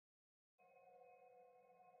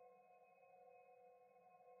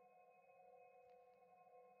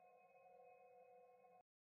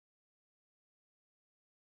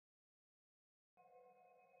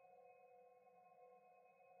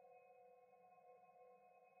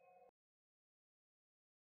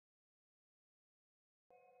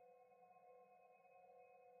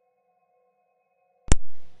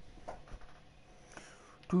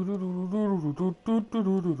Oh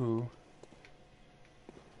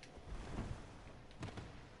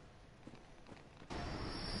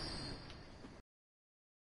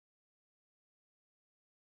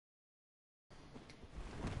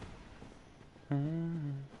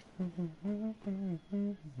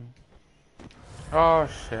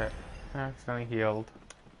shit, I accidentally healed.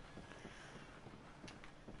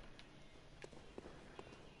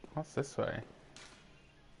 What's this way?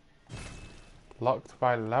 Locked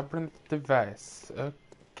by labyrinth device.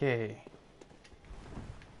 Okay.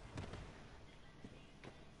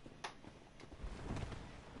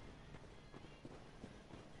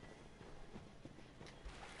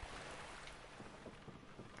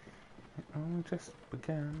 Oh, just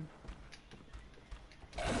began.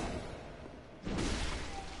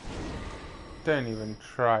 Don't even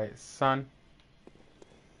try it, son.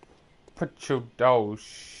 Put your oh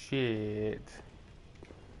shit.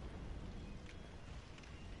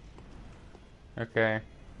 Okay.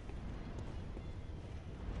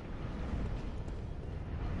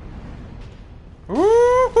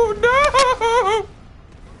 Ooh no!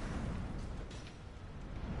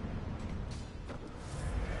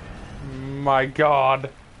 My God,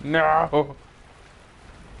 no!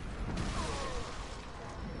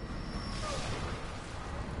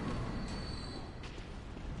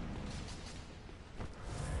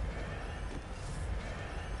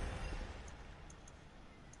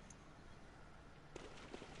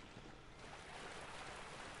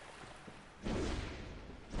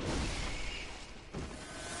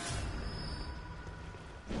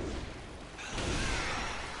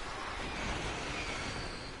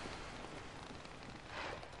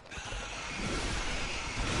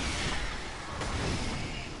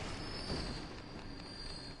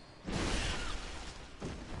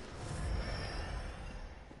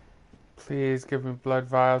 Please give me blood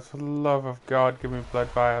vials. For the love of God, give me blood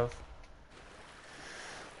vials.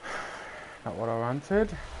 Not what I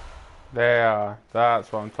wanted. There, that's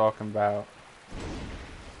what I'm talking about.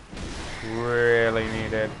 Really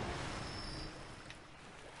needed.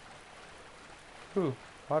 Ooh,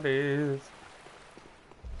 bodies.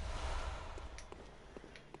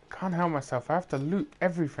 Can't help myself. I have to loot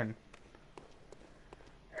everything.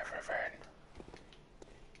 Everything.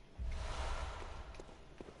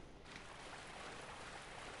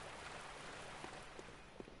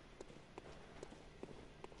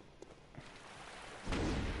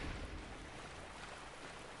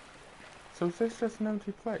 So is this just an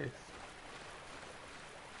empty place?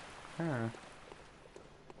 Yeah.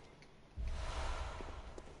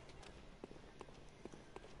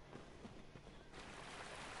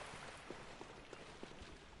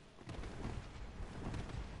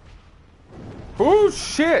 Oh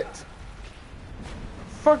shit!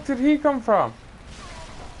 Fuck did he come from?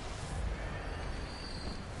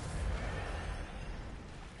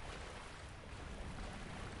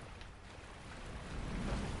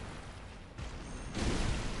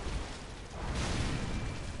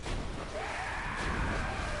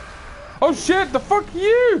 Oh shit, the fuck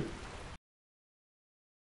you!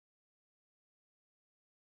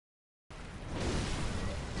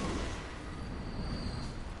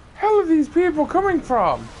 Hell are these people coming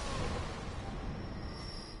from?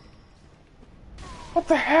 What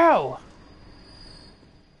the hell?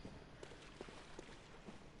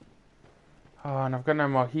 Oh, and I've got no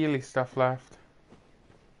more Healy stuff left.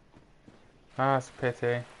 That's a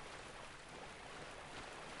pity.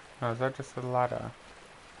 Oh, is that just a ladder?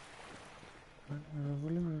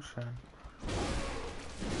 Revolution.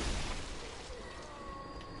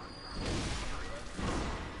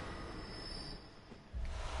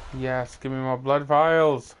 Yes, give me more blood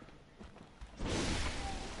vials.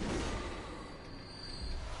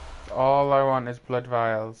 All I want is blood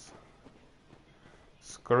vials.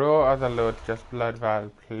 Screw other loot, just blood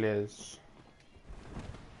vial, please.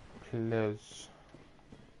 Please.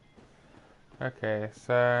 Okay,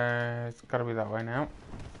 so it's gotta be that way now.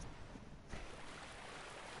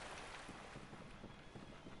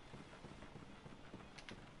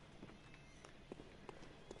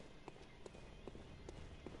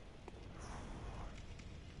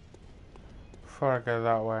 Before I go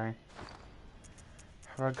that way,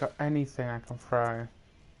 have I got anything I can throw?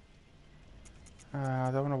 I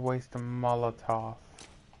don't want to waste a Molotov.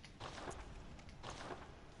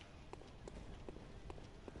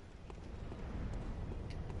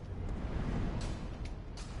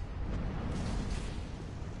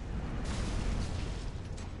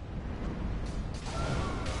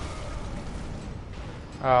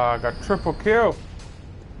 Oh, I got triple kill.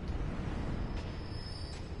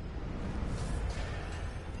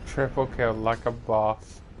 Triple kill like a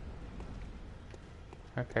boss.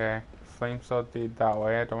 Okay, flame sword lead that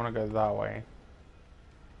way. I don't want to go that way.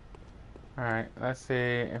 Alright, let's see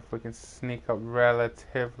if we can sneak up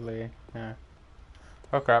relatively. Yeah.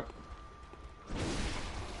 Oh crap.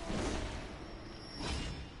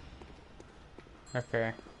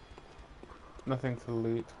 Okay. Nothing to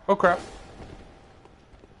loot. Oh crap.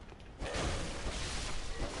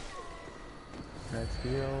 Let's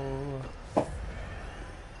heal.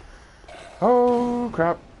 Oh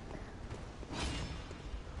crap.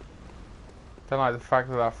 Don't like the fact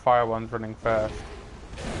that that fire one's running first.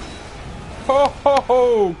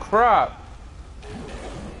 Oh crap!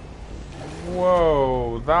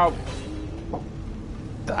 Whoa, that...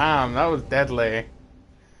 Damn, that was deadly.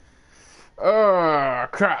 Oh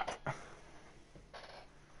crap.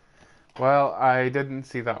 Well, I didn't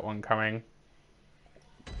see that one coming.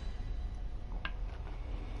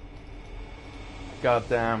 God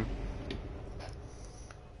damn.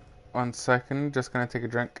 1 second, just gonna take a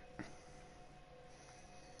drink.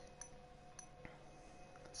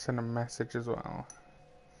 Send a message as well.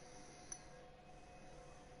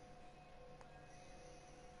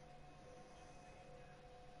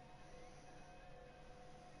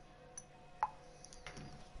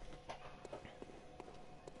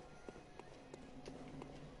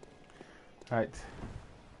 Right.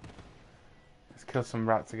 Let's kill some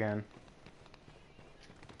rats again.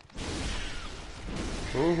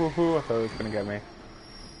 Ooh, I thought it was gonna get me.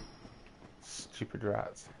 Stupid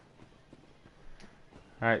rats.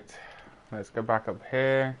 Right. Let's go back up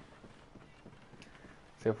here.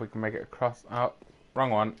 See if we can make it across. Oh,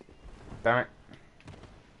 wrong one. Damn it.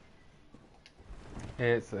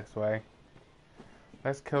 It's this way.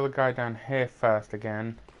 Let's kill the guy down here first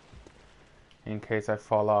again. In case I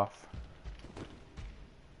fall off.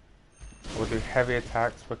 We'll do heavy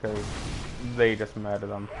attacks because they just murder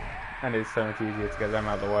them. And it's so much easier to get them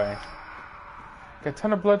out of the way. Get a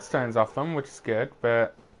ton of bloodstones off them, which is good,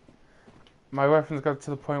 but my weapons got to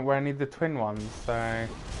the point where I need the twin ones, so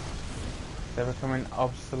they're becoming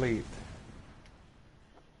obsolete.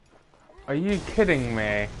 Are you kidding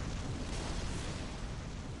me?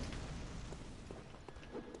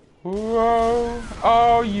 Whoa!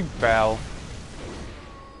 Oh, you bell.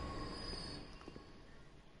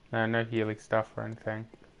 No, no healing stuff or anything.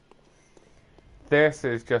 This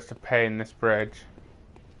is just a pain, this bridge.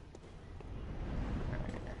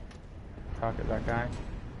 Target that guy.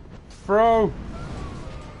 Throw!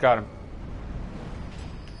 Got him.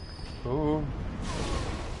 Ooh.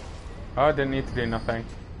 Oh, I didn't need to do nothing.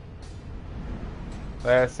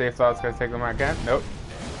 Let's see if that's going to take them out again. Nope.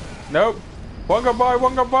 Nope. One go by,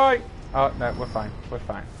 one go by! Oh, no, we're fine. We're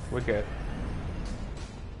fine. We're good.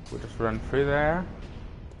 We'll just run through there.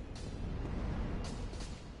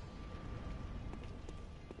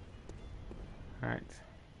 Right.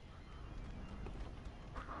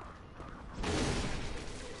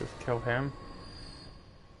 Just kill him.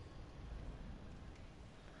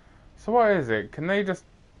 So what is it? Can they just...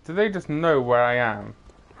 Do they just know where I am?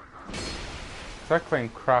 Because I claim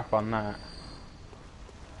crap on that.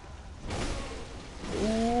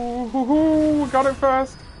 Ooh, got it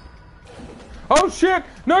first. Oh shit!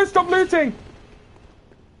 No, stop looting!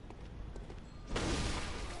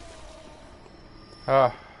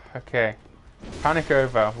 Oh, okay. Panic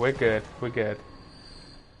over. We're good. We're good.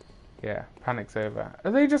 Yeah, panic's over.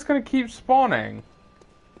 Are they just gonna keep spawning?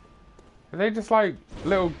 Are they just like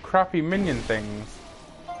little crappy minion things?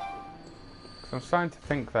 'Cause I'm starting to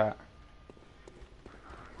think that.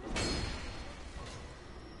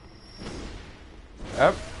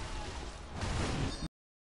 Yep.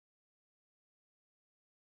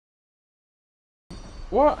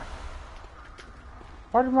 What?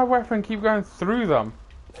 Why did my weapon keep going through them?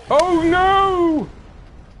 Oh no!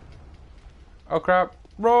 Oh crap.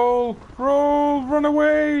 Roll! Roll! Run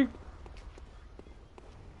away!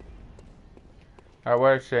 Oh,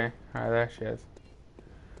 where is she? Oh, there she is.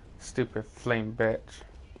 Stupid flame bitch.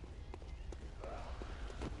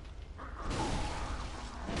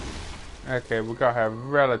 Okay, we got her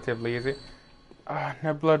relatively easy. Ah,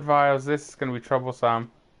 no blood vials. This is gonna be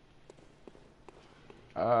troublesome.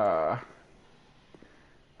 Right,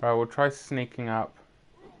 we'll try sneaking up.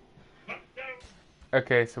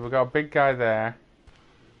 Okay, so we got a big guy there.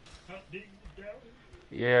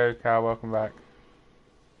 Yeah, Carl, welcome back.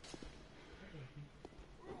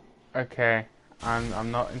 Okay,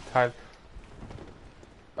 I'm not entirely...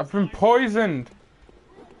 I've been poisoned!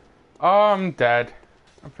 Oh, I'm dead.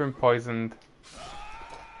 I've been poisoned.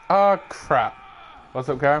 Oh, crap. What's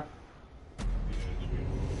up, Carl?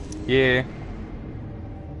 Yeah.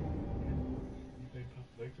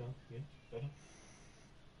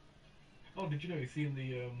 Oh, did you know you've seen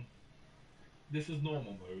this is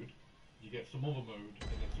normal mode. You get some other mode and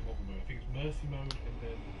then some other mode. I think it's mercy mode and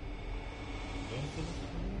then merciless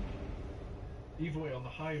mode. Either way, on the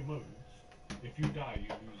higher modes, if you die, you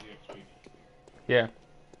lose the XP. Yeah.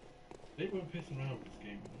 They weren't pissing around with this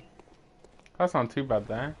game, you know. That's not too bad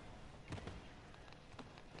there.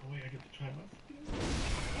 Oh wait, I get to try my skin.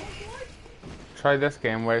 Try this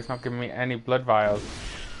game where it's not giving me any blood vials.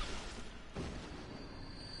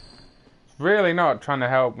 It's really not trying to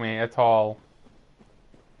help me at all.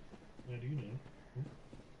 How do you know?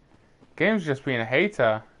 Game's just being a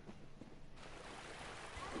hater.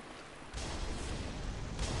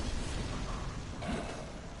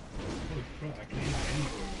 Holy crap, I can't aim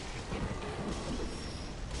anywhere.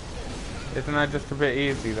 Isn't that just a bit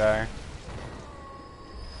easy though?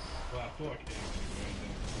 Well, I thought I could aim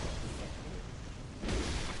anywhere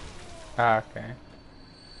and then Ah, okay.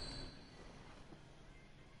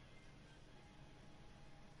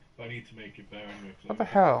 but I need to make it better anyway. What the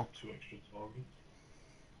hell? 2 extra targets.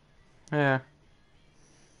 Yeah.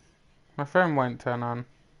 My phone won't turn on.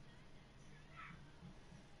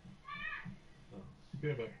 Oh, be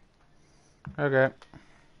right back. Okay.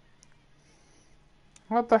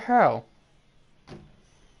 What the hell?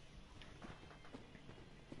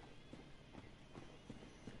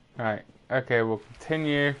 Right. Okay, we'll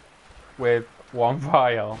continue with one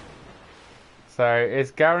vial. So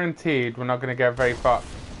it's guaranteed we're not going to get very far.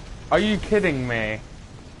 Are you kidding me?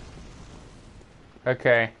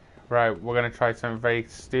 Okay. Right, we're going to try something very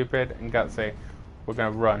stupid and gutsy. We're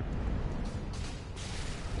going to run.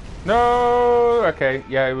 No! Okay,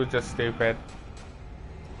 yeah, it was just stupid.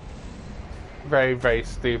 Very, very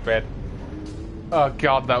stupid. Oh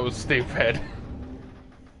god, that was stupid.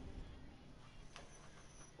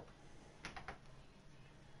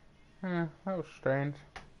 That was strange.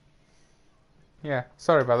 Yeah,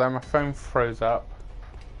 sorry about that, my phone froze up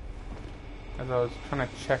as I was trying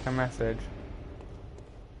to check a message.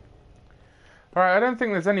 Alright, I don't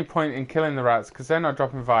think there's any point in killing the rats because they're not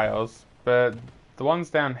dropping vials, but the ones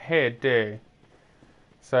down here do.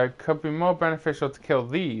 So it could be more beneficial to kill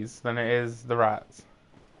these than it is the rats.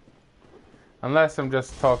 Unless I'm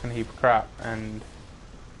just talking a heap of crap and...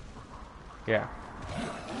 yeah.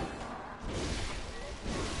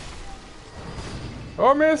 Oh,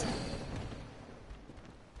 I missed!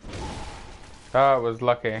 Oh, it was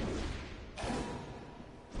lucky.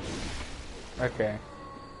 Okay.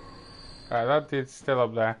 Alright, that dude's still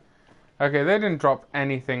up there. Okay, they didn't drop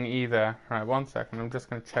anything either. Right, 1 second. I'm just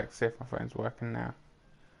going to check to see if my phone's working now.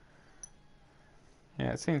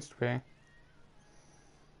 Yeah, it seems to be.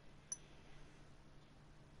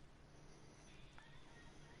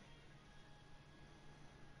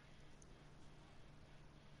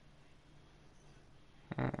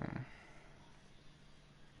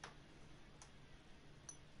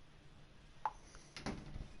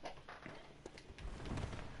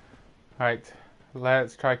 Right,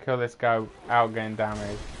 let's try kill this guy without getting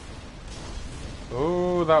damage.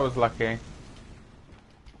 Ooh, that was lucky.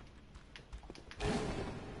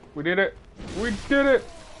 We did it! We did it!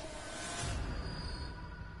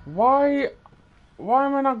 Why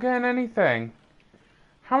am I not getting anything?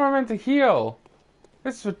 How am I meant to heal?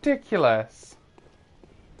 This is ridiculous.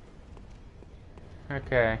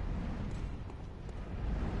 Okay.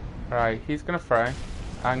 Right, he's gonna throw.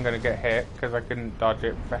 I'm gonna get hit because I couldn't dodge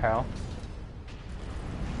it for hell.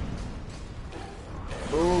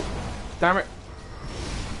 Ooh, damn it.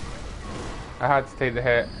 I had to take the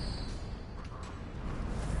hit.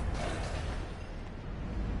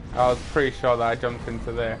 I was pretty sure that I jumped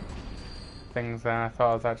into the things and I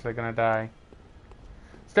thought I was actually gonna die.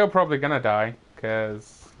 Still probably gonna die,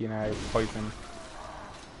 because, you know, poison.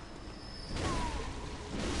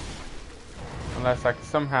 Unless I can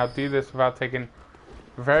somehow do this without taking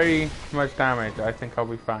very much damage, I think I'll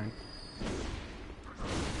be fine.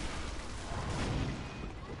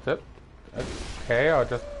 Zip. Okay, I'll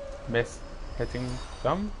just miss hitting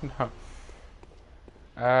them.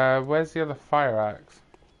 No. Where's the other fire axe?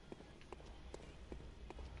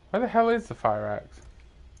 Where the hell is the fire axe?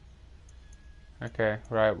 Okay,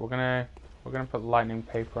 right, we're gonna put lightning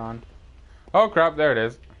paper on. Oh crap, there it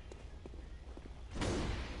is.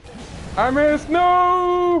 I missed!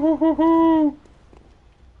 No!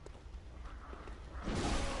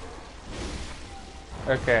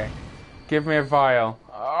 Okay, give me a vial.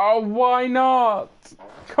 Oh, why not?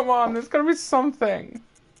 Come on, there's gotta be something.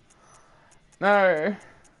 No.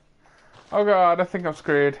 Oh god, I think I'm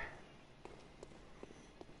screwed.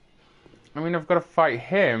 I mean, I've got to fight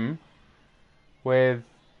him with...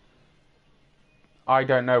 I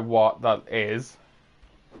don't know what that is.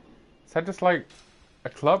 Is that just like a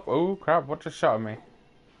club? Oh crap, what just shot at me?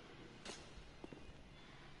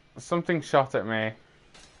 Something shot at me.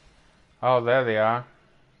 Oh, there they are.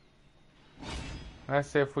 Let's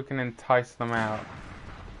see if we can entice them out.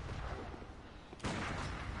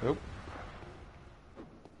 Oop.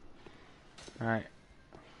 Alright.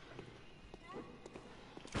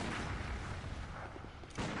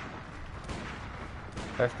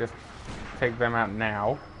 Let's just take them out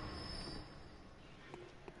now.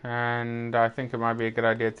 And I think it might be a good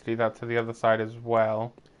idea to do that to the other side as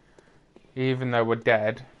well. Even though we're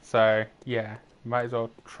dead. So, yeah. Might as well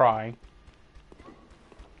try.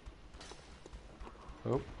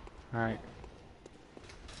 Oop. Alright.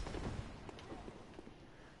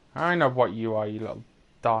 I know what you are, you little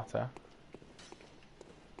darter.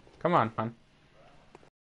 Come on, man.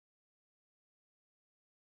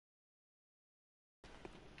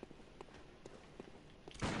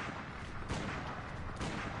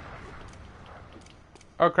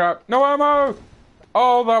 Oh crap, no ammo!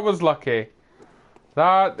 Oh, that was lucky.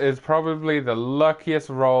 That is probably the luckiest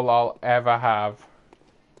roll I'll ever have.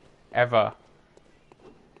 Ever.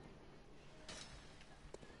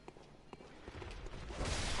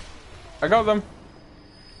 I got them.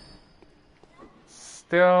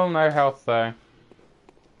 Still no health though.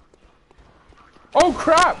 Oh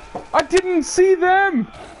crap! I didn't see them!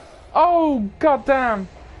 Oh goddamn!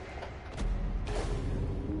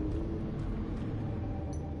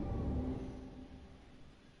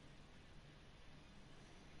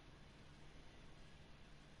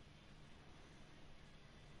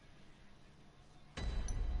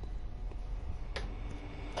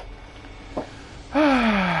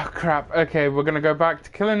 Crap. Okay, we're gonna go back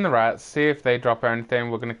to killing the rats, see if they drop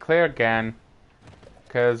anything. We're gonna clear again.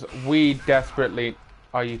 Because we desperately...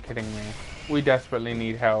 Are you kidding me? We desperately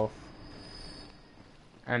need health.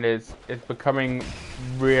 And it's becoming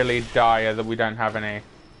really dire that we don't have any.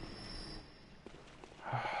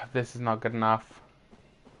 This is not good enough.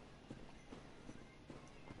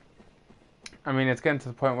 I mean, it's getting to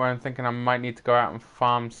the point where I'm thinking I might need to go out and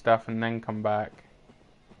farm stuff and then come back.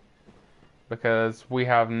 Because we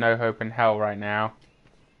have no hope in hell right now.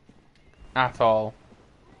 At all.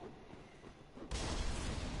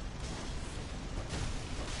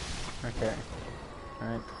 Okay.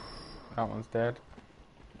 Right. That one's dead.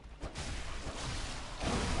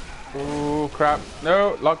 Oh crap.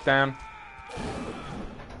 No, lockdown.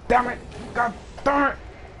 Damn it! God damn it!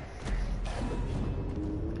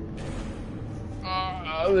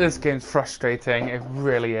 Oh, this game's frustrating. It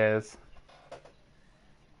really is.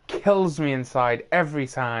 Kills me inside every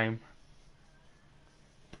time.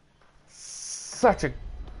 Such a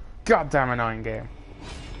goddamn annoying game.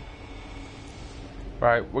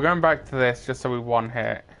 Right, we're going back to this just so we one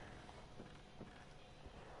hit.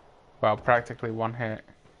 Well, practically one hit.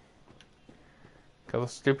 Kill the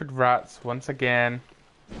stupid rats once again.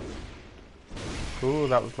 Ooh,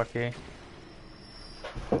 that was lucky.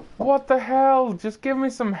 What the hell? Just give me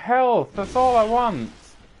some health. That's all I want.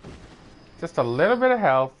 Just a little bit of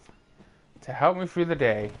health to help me through the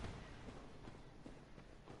day.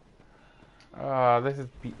 Oh, this is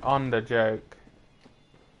beyond a joke.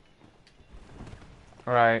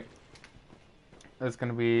 Alright. There's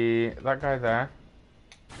gonna be that guy there.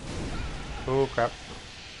 Oh crap.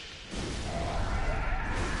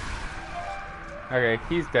 Okay,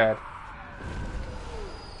 he's dead.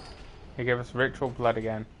 He gave us ritual blood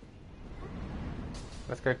again.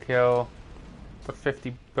 Let's go kill the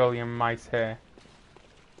 50 billion mice here.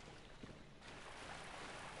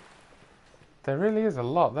 There really is a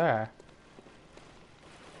lot there.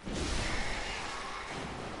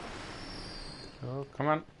 Oh, come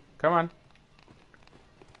on. Come on.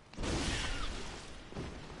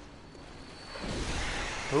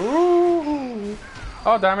 Ooh!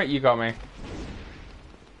 Oh, damn it, you got me.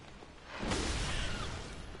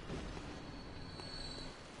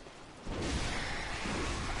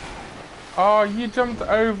 Oh, you jumped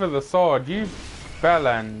over the sword, you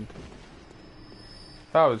bellend.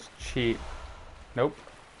 That was cheap. Nope.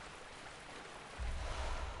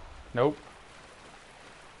 Nope.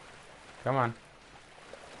 Come on.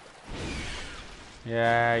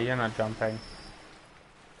 Yeah, you're not jumping.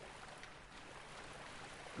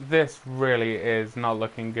 This really is not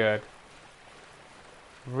looking good.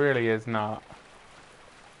 Really is not.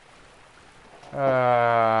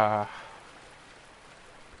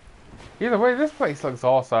 Either way, this place looks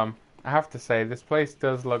awesome. I have to say, this place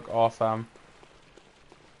does look awesome.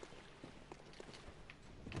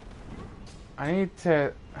 I need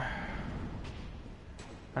to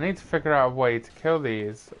figure out a way to kill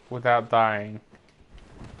these without dying.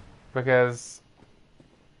 Because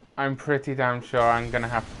I'm pretty damn sure I'm gonna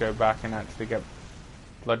have to go back and actually get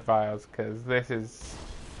blood vials, because this is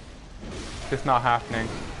Just not happening.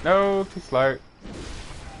 No, too slow.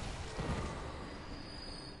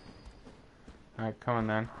 Alright, come on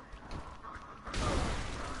then.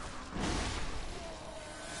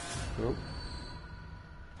 Oop.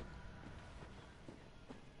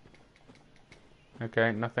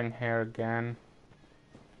 Okay, nothing here again.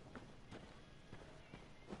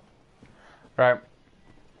 Right.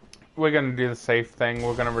 We're gonna do the safe thing.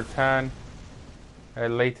 We're gonna return at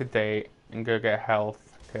a later date and go get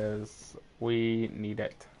health, because we need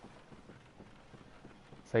it.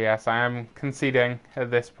 So yes, I am conceding at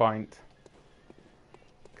this point,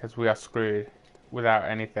 because we are screwed without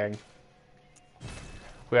anything.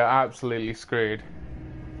 We are absolutely screwed.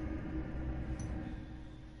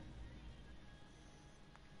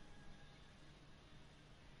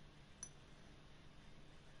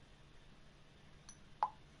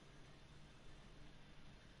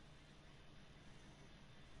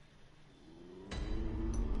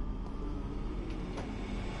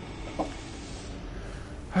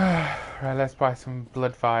 Right, let's buy some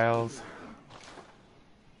blood vials.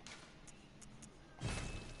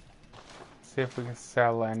 See if we can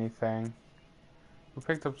sell anything. We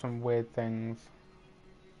picked up some weird things.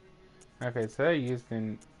 Okay, so they're used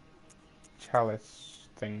in chalice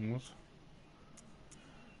things.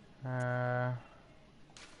 I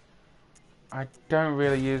don't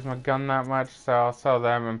really use my gun that much, so I'll sell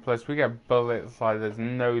them, and plus we get bullets like there's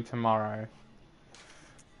no tomorrow.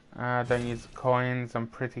 Don't use the coins. I'm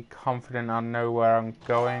pretty confident I know where I'm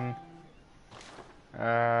going.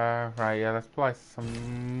 Right, yeah, let's buy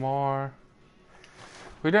some more.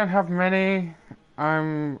 We don't have many.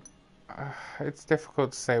 It's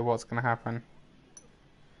difficult to say what's gonna happen.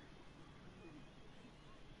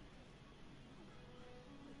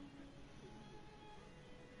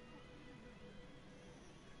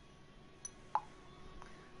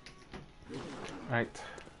 Right.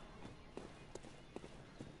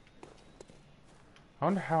 I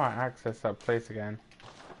wonder how I access that place again.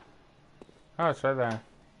 Oh, it's right there.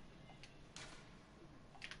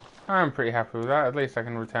 I'm pretty happy with that. At least I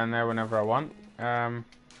can return there whenever I want.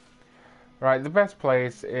 Right, the best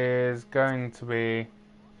place is going to be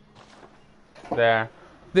there.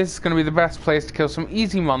 This is going to be the best place to kill some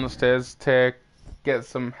easy monsters to get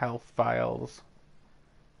some health vials.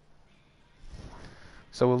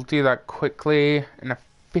 So we'll do that quickly and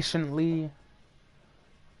efficiently.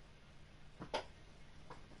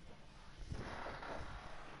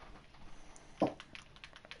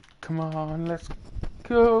 Come on, let's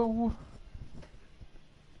go.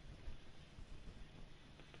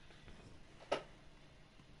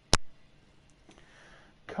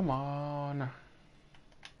 Come on.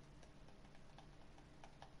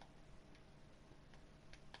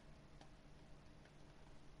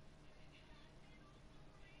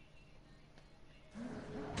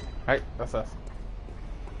 Hey, that's us.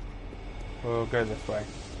 We'll go this way.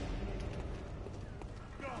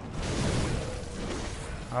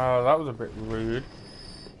 Oh, that was a bit rude.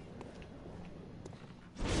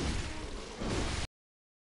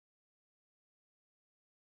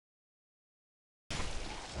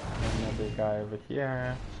 Another guy over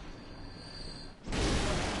here.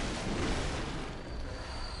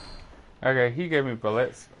 Okay, he gave me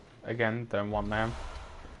bullets. Again, don't want them.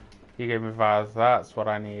 He gave me vials. That's what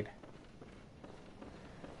I need.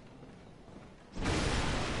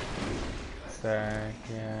 So,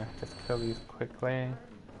 yeah, just kill these quickly.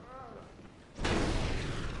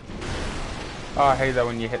 Oh, I hate that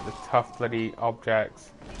when you hit the tough bloody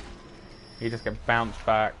objects. You just get bounced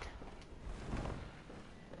back.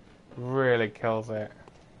 Really kills it.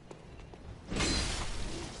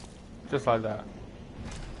 Just like that.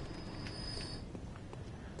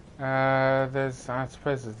 I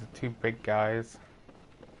suppose there's the two big guys.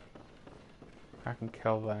 I can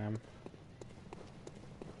kill them.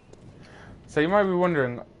 So you might be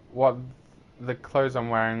wondering what the clothes I'm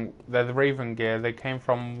wearing. They're the Raven gear. They came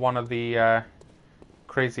from one of the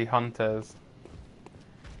crazy hunters.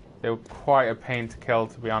 They were quite a pain to kill,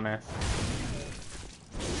 to be honest.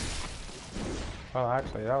 Well,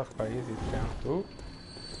 actually, that was quite easy to kill. Ooh.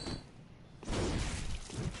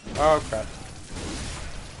 Oh, crap.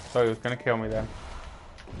 So he was going to kill me then.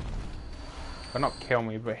 Well, not kill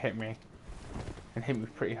me, but hit me. And hit me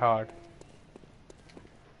pretty hard.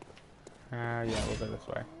 Yeah, we'll go this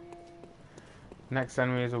way. Next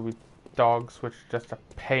enemies will be dogs, which are just a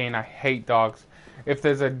pain. I hate dogs. If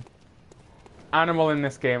there's an animal in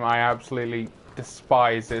this game I absolutely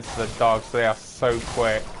despise, it's the dogs. They are so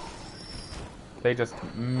quick. They just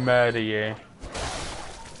murder you.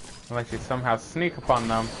 Unless you somehow sneak upon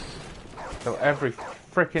them. Kill every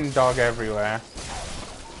freaking dog everywhere.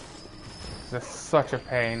 They're such a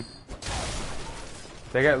pain.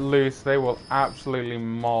 They get loose, they will absolutely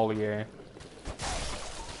maul you.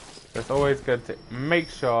 So it's always good to make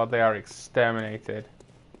sure they are exterminated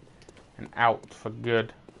and out for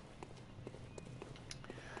good.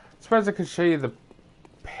 I suppose I could show you the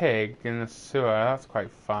pig in the sewer. That's quite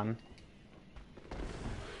fun.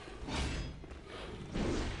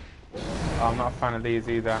 Oh, I'm not a fan of these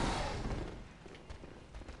either.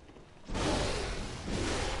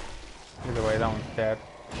 Either way, that one's dead.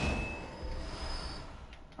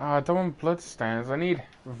 Oh, I don't want bloodstones. I need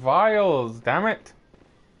vials, damn it!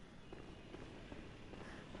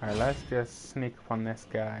 Alright, let's just sneak up on this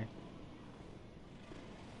guy.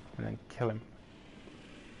 And then kill him.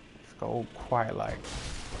 Just go all quiet like.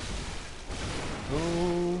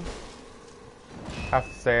 Ooh. Have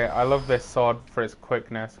to say, I love this sword for its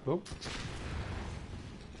quickness. Oop.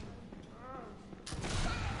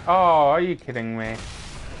 Oh, are you kidding me?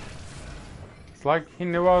 It's like he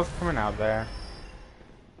knew I was coming out there.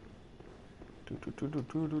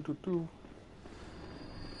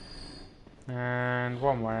 And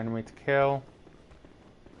one more enemy to kill.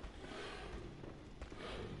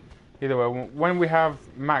 Either way, when we have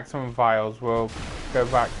maximum vials, we'll go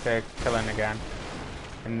back to killing again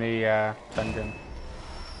in the dungeon.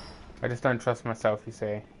 I just don't trust myself, you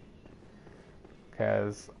see,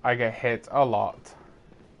 because I get hit a lot.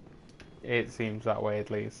 It seems that way, at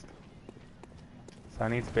least. So I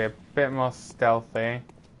need to be a bit more stealthy.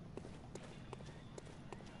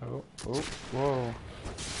 Oh, oh, whoa.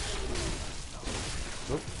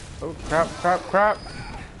 Oh, oh, crap, crap, crap.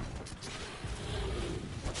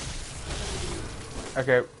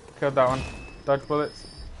 Okay, killed that one. Dodge bullets.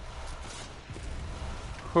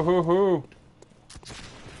 Hoo hoo hoo.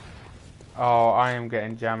 Oh, I am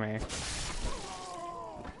getting jammy.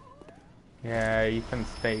 Yeah, you couldn't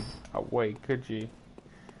stay away, could you?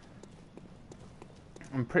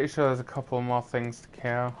 I'm pretty sure there's a couple more things to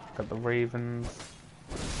kill. Got the ravens.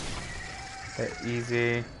 They're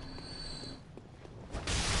easy.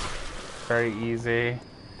 Very easy.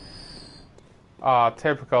 Ah,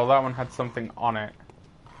 typical. That one had something on it.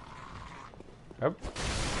 Oh.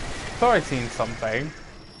 Thought I'd seen something.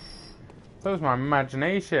 That was my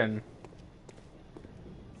imagination.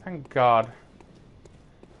 Thank God.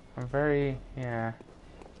 I'm very, yeah.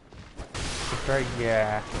 It's very,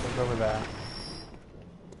 yeah. Let's go with that.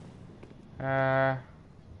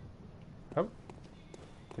 Oh.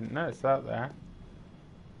 Didn't notice that there.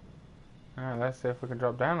 Alright, let's see if we can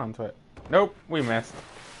drop down onto it. Nope, we missed.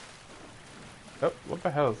 Oh, what the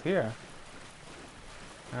hell is here?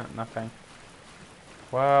 Oh, nothing.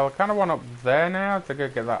 Well, I kind of want up there now to go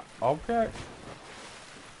get that object.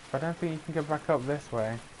 But I don't think you can get back up this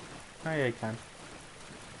way. Oh yeah, you can.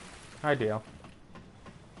 Ideal.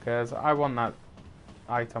 Because I want that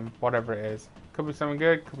item, whatever it is. Could be something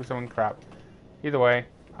good, could be something crap. Either way,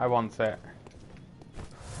 I want it.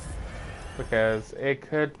 Because it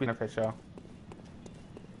could be beneficial.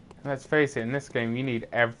 And let's face it, in this game you need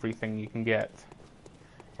everything you can get.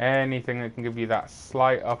 Anything that can give you that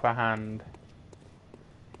slight upper hand.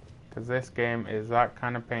 Because this game is that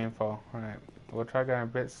kind of painful. Alright, we'll try going a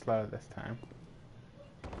bit slower this time.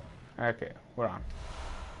 Okay, we're on.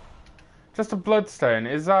 Just a bloodstone,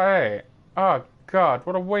 is that it? Oh god,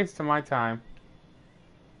 what a waste of my time.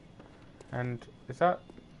 And is that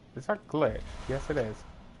glitch? Yes it is.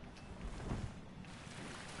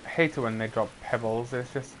 I hate it when they drop pebbles,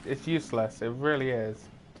 it's useless, it really is.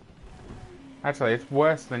 Actually, it's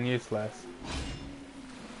worse than useless.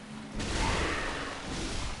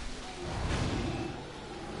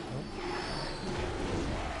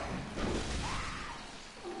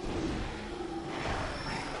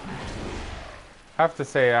 I have to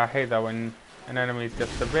say, I hate that when an enemy is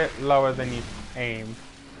just a bit lower than you aim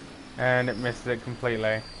and it misses it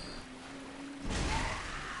completely.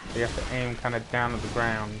 So you have to aim kind of down at the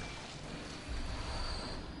ground.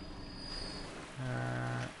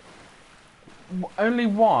 Only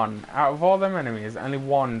one, out of all them enemies, only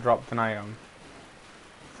one dropped an item.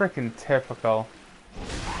 Freaking typical.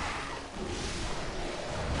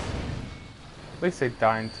 At least they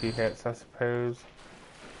die in 2 hits, I suppose.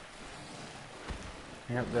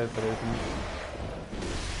 Yep, there's the reason.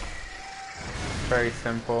 Very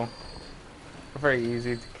simple. Very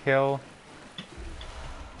easy to kill.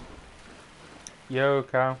 Yo,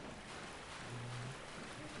 cow.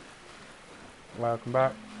 Welcome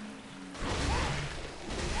back.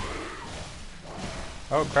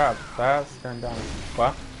 Oh crap, that's going down.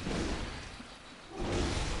 What?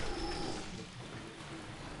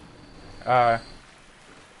 Oh,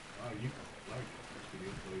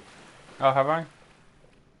 have I?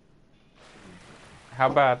 How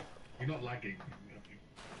bad? You're not lagging.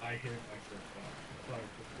 I hear myself back.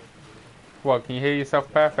 What, can you hear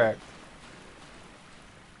yourself perfect?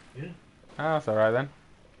 Yeah. Oh, that's alright then.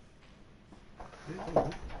 Yeah, it's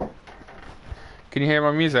all good. Can you hear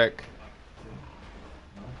my music?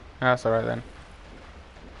 No. Oh, that's alright then.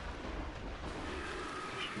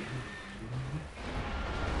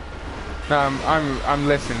 No, I'm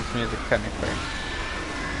listening to music technically.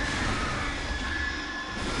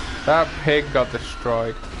 That pig got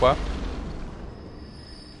destroyed. What?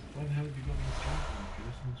 Why the hell have you got me sound if you're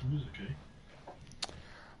listening to music, eh?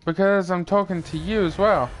 Because I'm talking to you as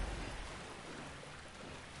well.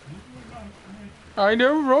 Right. I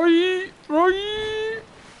know, Roy! Roy!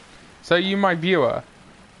 So you my viewer?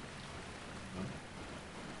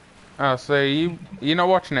 Oh, so you're not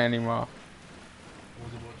watching it anymore? I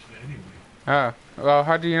wasn't watching it anyway. Oh, well,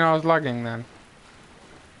 how do you know I was lagging then?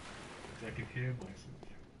 Because I could hear myself.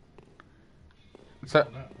 So,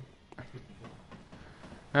 Not now. I could before.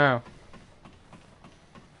 oh.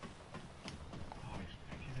 Oh, he's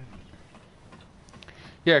picking enemies.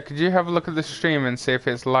 Yeah, could you have a look at the stream and see if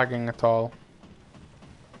it's lagging at all?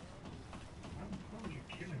 I'm probably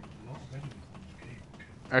killing a lot of enemies in this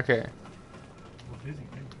game. Okay, We're busy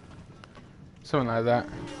anyway. something like that.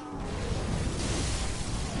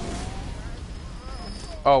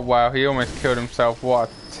 Oh wow, he almost killed himself, what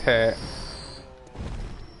a tit. Earlier,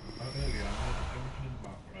 I heard everything in the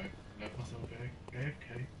map, right? Left myself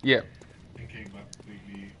AFK, Yep, and came back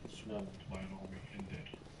completely swarmed by an army and dead.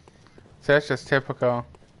 so that's just typical.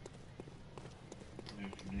 No,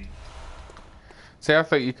 for me. See, I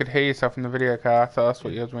thought you could hear yourself in the video car, I thought that's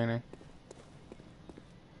what you was meaning.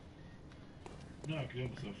 No, I could hear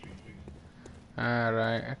myself through the thing.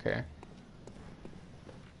 Alright, okay.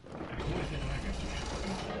 And it's always saying I guess we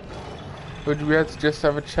should. Would you be able to just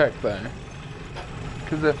have a check there?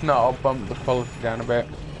 Because if not, I'll bump the quality down a bit.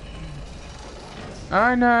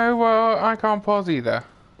 I know, well, I can't pause either.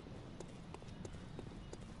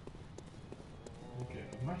 Okay,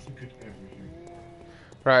 I've massacred everything.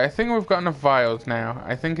 Right, I think we've got enough vials now.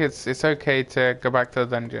 I think it's okay to go back to the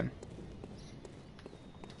dungeon.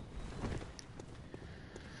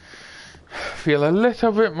 Feel a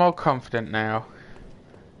little bit more confident now.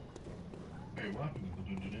 Hey, what happened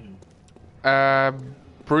in the dungeon anyway?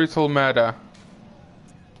 Brutal murder.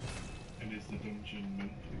 And is the dungeon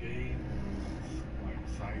meant for the game, or is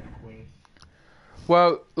it like side quest?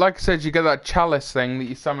 Well, like I said, you get that chalice thing that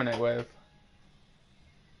you summon it with.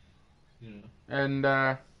 Yeah.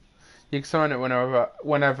 And, you can summon it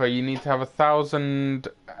whenever. You need to have 1,000,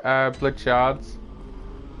 blood shards.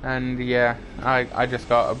 And, yeah, I just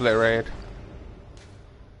got obliterated.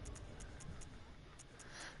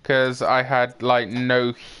 Because I had, like,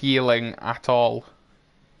 no healing at all.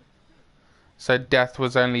 So death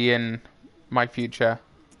was only in my future.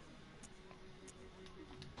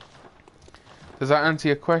 Does that answer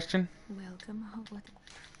your question? Welcome. What?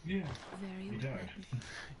 Yeah. Very He died.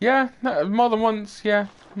 Yeah, no, more than once, yeah.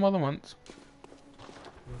 More than once.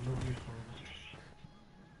 What a lovely, horrible death.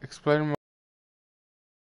 Explain more.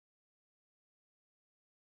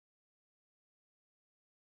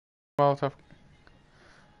 Molotov.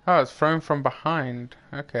 Oh, it's thrown from behind.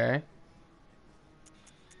 Okay.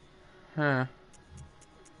 Huh.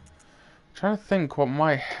 Trying to think what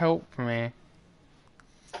might help me.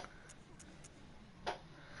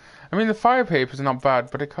 I mean, the fire paper's not bad,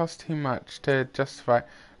 but it costs too much to justify.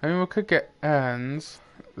 I mean, we could get urns.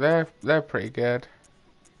 They're pretty good.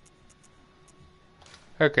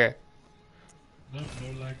 Okay. No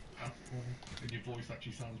lag at all. And your voice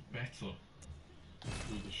actually sounds better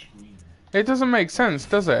through the screen. It doesn't make sense,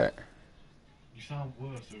 does it? You sound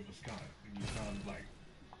worse over Skype, and you sound like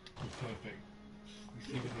the perfect. You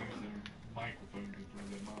see when they're using microphones in front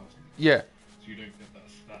of their mouths, Yeah. so you don't get that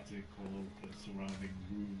static or the surrounding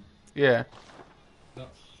room. Yeah.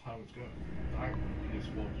 That's how it's going. I have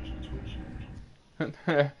PS4 just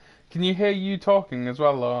Twitch. Can you hear you talking as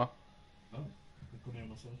well, or? No, I couldn't hear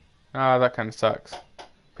myself. Ah, that kind of sucks.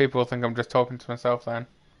 People think I'm just talking to myself then.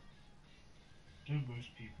 Don't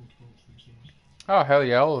most people talk to themselves? Oh, hell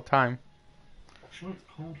yeah, all the time. I'm sure it's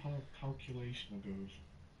cold hard calculation that goes.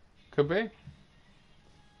 Could be.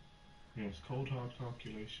 Yes, cold hard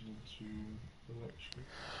calculation into electric.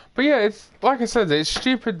 But yeah, it's like I said, it's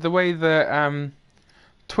stupid the way that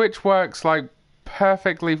Twitch works like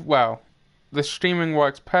perfectly well. The streaming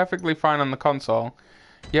works perfectly fine on the console.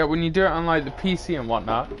 Yet when you do it on like the PC and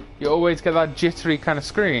whatnot, you always get that jittery kind of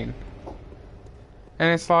screen.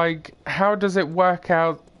 And it's like, how does it work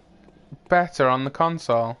out better on the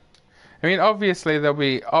console? I mean, obviously they'll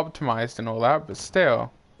be optimized and all that, but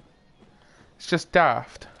still. It's just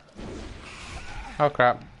daft. Oh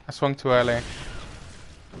crap, I swung too early.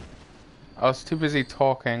 I was too busy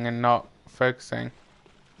talking and not focusing.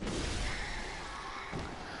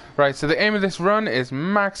 Right, so the aim of this run is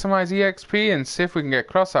maximize EXP and see if we can get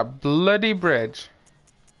across that bloody bridge.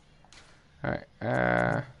 Alright,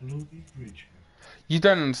 Bloody bridge. you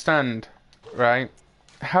don't understand, right?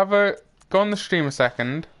 Go on the stream a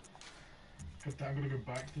second. I'm gonna go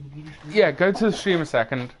back to the bloody street. Yeah, go to the stream a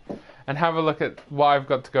second and have a look at what I've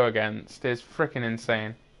got to go against. It's freaking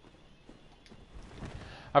insane.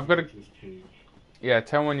 I've got to... This cage. Yeah,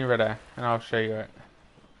 tell me when you're ready and I'll show you it.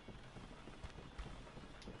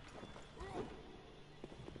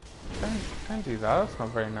 Don't do that, that's not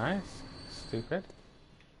very nice. Stupid.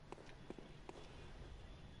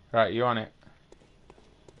 Right, you on it?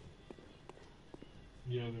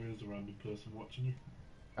 Yeah, there is a random person watching you.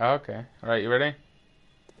 Oh, okay. Right, you ready?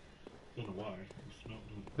 Don't know why. It's not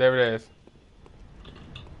done. There it is.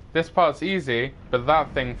 This part's easy, but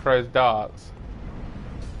that thing throws darts.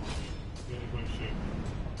 Yeah, it won't shoot.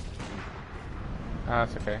 Ah,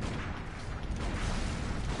 that's okay.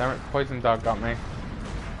 Damn it, poison dog got me.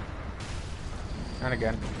 And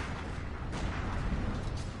again.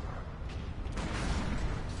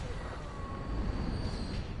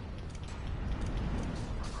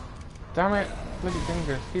 Damn it, bloody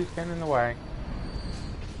fingers keeps getting in the way.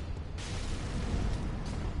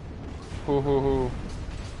 Hoo hoo hoo.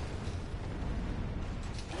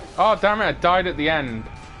 Oh damn it, I died at the end.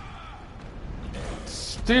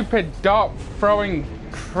 Stupid dart throwing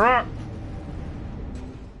crap.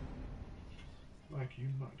 Like you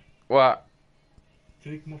mad. What?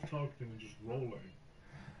 Take him off targeting and just roll it.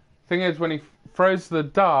 Thing is, when he throws the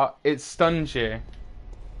dart, it stuns you. Yeah,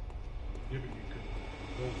 but you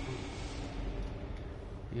can roll through.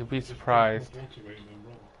 You'll be Just surprised. take him off water rate and then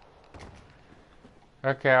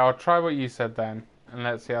roll. Okay, I'll try what you said then, and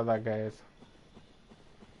let's see how that goes.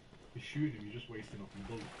 You're shooting him, you're just wasting off your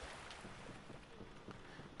bullet.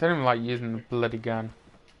 Don't even like using the bloody gun.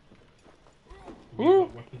 You Woo! use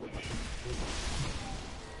that weapon that shoots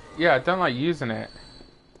bullets. Yeah, I don't like using it.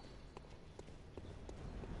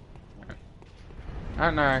 I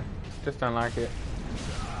don't know, just don't like it.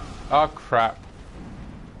 Oh crap.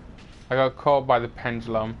 I got caught by the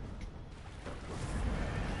pendulum.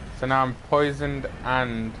 So now I'm poisoned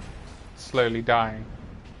and slowly dying.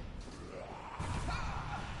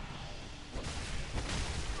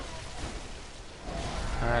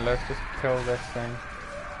 Alright, let's just kill this thing.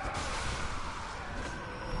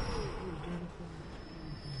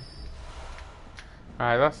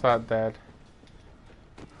 Alright, that's that dead.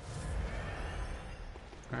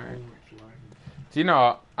 Alright. Do you know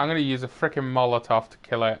what? I'm gonna use a frickin' Molotov to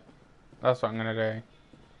kill it. That's what I'm gonna do.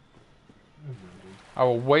 I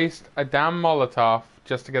will waste a damn Molotov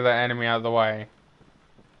just to get that enemy out of the way.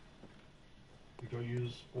 You gotta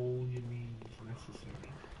use all your means necessary.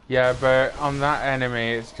 Yeah, but on that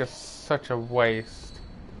enemy, it's just such a waste.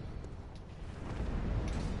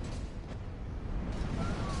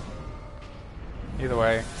 Either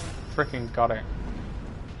way, freaking got it.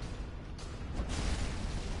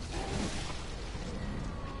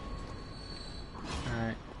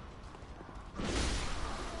 Alright.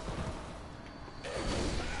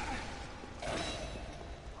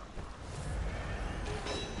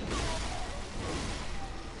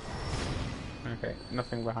 Okay,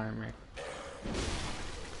 nothing behind me.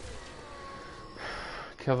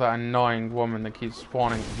 Kill that annoying woman that keeps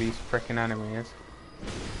spawning these frickin' enemies.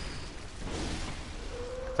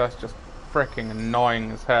 That's just fricking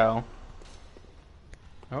annoying as hell.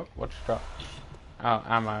 Oh, what's drop? Oh,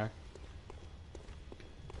 ammo.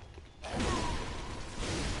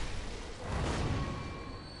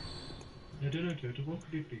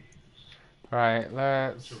 Right,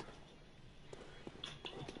 let's...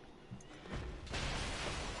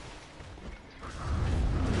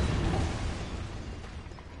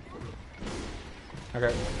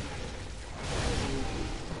 Okay.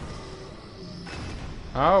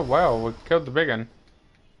 Oh, well, we killed the big one.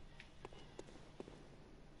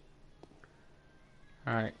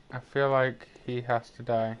 Alright, I feel like he has to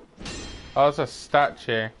die. Oh, it's a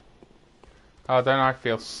statue. Oh, don't I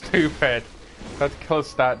feel stupid? Let's kill a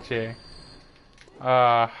statue.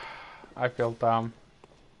 I feel dumb.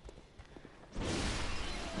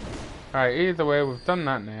 Alright, either way, we've done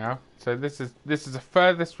that now. So this is the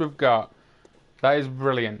furthest we've got. That is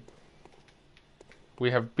brilliant. We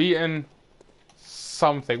have beaten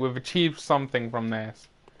something. We've achieved something from this.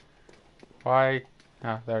 Why?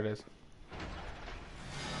 Ah, there it is.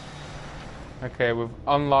 Okay, we've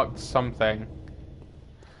unlocked something.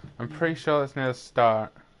 I'm pretty sure that's near the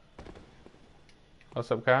start. What's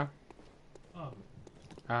up, Kyle? Oh.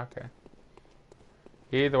 Ah, okay.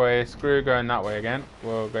 Either way, screw going that way again.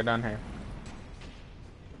 We'll go down here.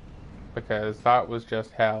 because that was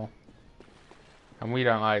just hell. And we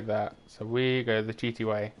don't like that, so we go the cheaty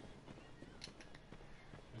way.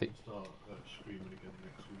 I can start streaming again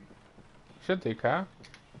next week. Should do, Car.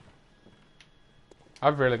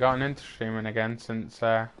 I've really gotten into streaming again since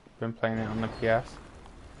been playing it on the PS.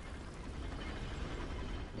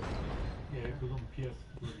 Yeah, because on PS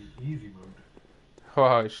bloody easy mode.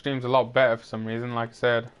 Well, it streams a lot better for some reason, like I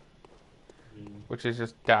said, Yeah. which is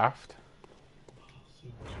just daft. So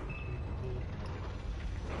much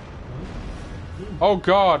between Oh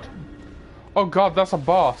god! Oh god, that's a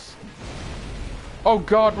boss! Oh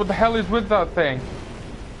god, what the hell is with that thing?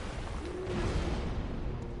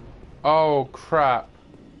 Oh crap.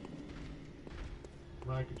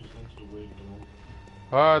 I could just enter the wave door.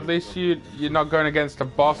 Well, at least you're not going against a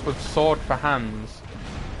boss with sword for hands.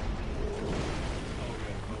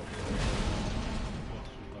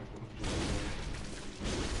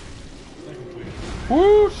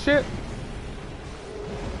 Woo, shit!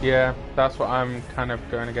 Yeah, that's what I'm kind of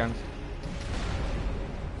going against.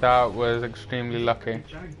 That was extremely lucky.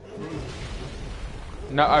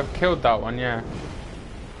 No, I've killed that one, yeah.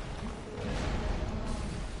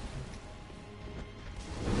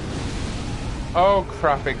 Oh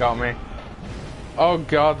crap, it got me. Oh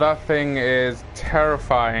god, that thing is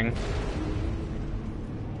terrifying.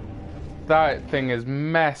 That thing is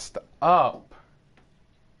messed up.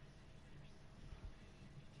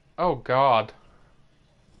 Oh god.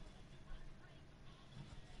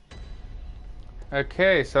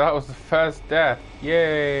 Okay, so that was the first death.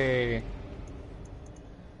 Yay!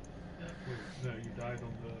 No, you died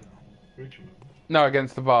on the bridge, remember? No,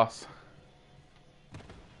 against the boss.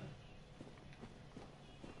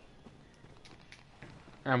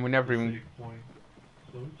 And we never even... Save point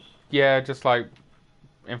close? Yeah, just like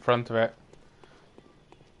in front of it.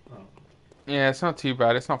 Oh. Yeah, it's not too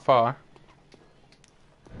bad. It's not far.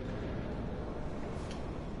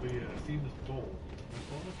 But yeah, I seen this door. And I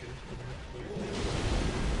thought, okay, it's the next place.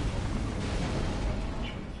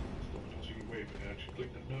 So you wait, but I actually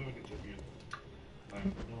clicked the no and it took me in. I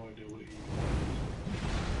have no idea what it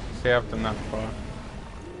is. See, I've done that before.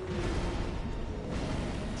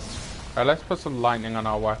 Alright, let's put some lightning on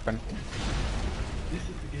our weapon. This is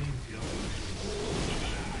the game, the other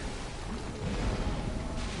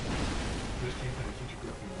This seems like such a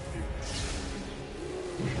good thing for people.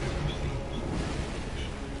 Have you seen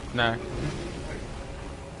this? No.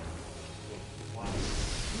 Wow.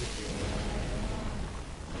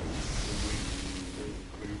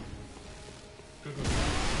 Go, go.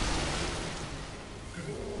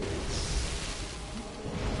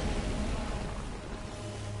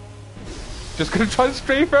 Just gonna try to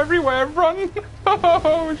strafe everywhere and run!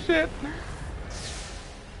 Oh shit!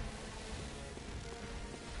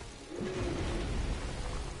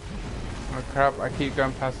 Oh crap, I keep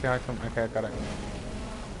going past the item. Okay, I got it.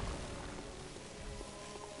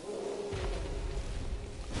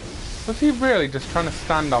 Was he really just trying to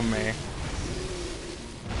stand on me?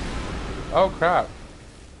 Oh crap.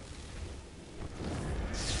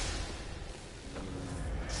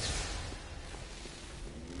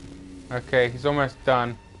 Okay, he's almost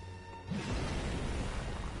done.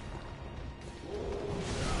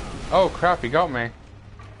 Oh crap, he got me.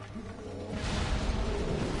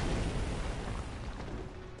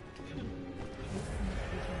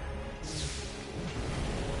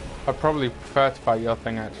 I'd probably prefer to fight your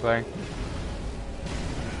thing actually.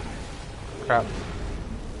 Crap.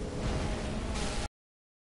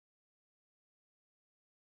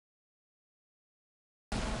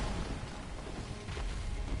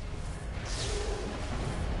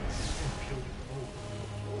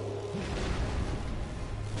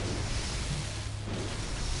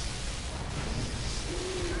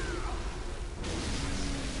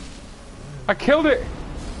 I killed it!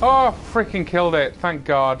 Oh, freaking killed it, thank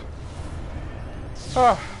God.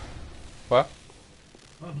 Oh. What?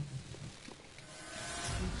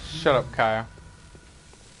 Shut up, Kyle.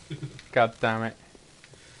 God damn it.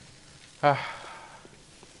 I've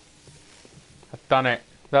done it.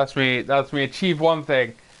 That's me achieve one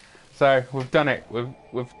thing. So, we've done it.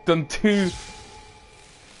 We've done 2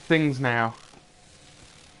 things now.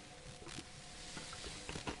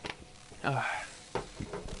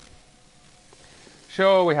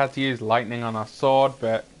 Sure, we had to use lightning on our sword,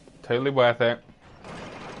 but totally worth it.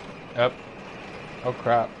 Yep. Oh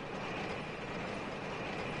crap.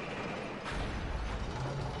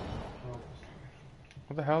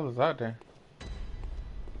 What the hell does that do?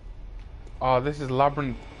 Oh, this is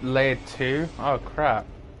Labyrinth Layer 2? Oh crap.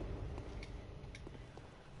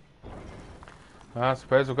 Well, I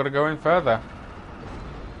suppose we've got to go in further.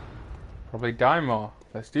 Probably die more.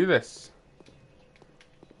 Let's do this.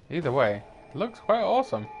 Either way, it looks quite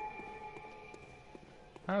awesome.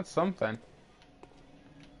 That's something.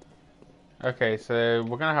 Okay, so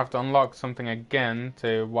we're gonna have to unlock something again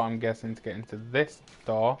to what I'm guessing to get into this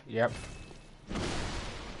door. Yep.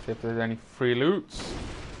 See if there's any free loots.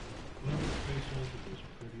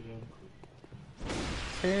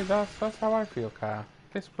 See, that's how I feel, Car.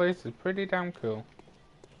 This place is pretty damn cool.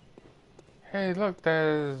 Hey, look,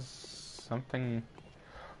 there's something.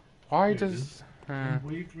 Why does...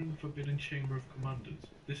 Unwavering Forbidden Chamber of Commanders.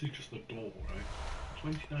 This is just a door, right?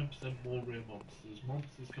 29% more rare monsters.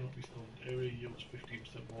 Monsters cannot be stunned. Area yields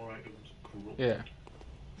 15% more items. Corrupted. Yeah.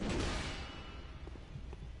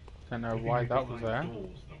 Don't know why that was there.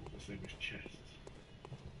 Doors that were the same as chests.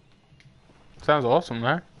 Sounds awesome,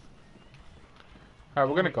 though. Alright,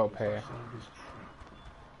 we're gonna go up here.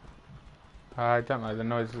 I don't like the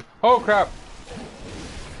noises. Oh crap!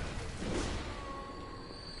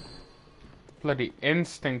 Bloody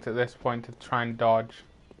instinct at this point to try and dodge.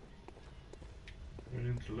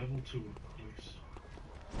 We're into level 2 of the place.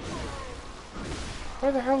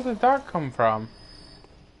 Where the hell did that come from?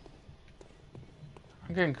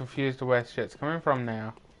 I'm getting confused to where shit's coming from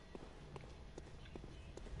now.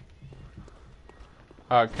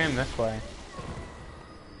 Oh, it came this way.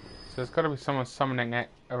 So there's got to be someone summoning it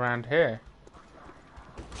around here.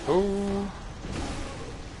 Ooh.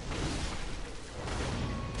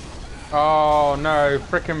 Oh no,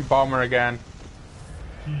 frickin' bomber again.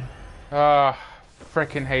 Ah,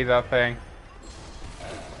 frickin' hate that thing.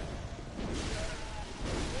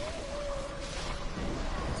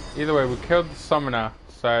 Either way, we killed the summoner,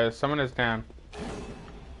 so summoner's down.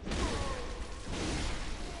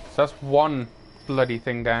 So that's one bloody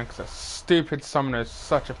thing down, because that stupid summoner is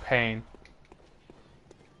such a pain.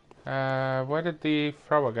 Where did the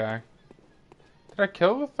thrower go? Did I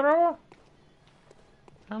kill the thrower?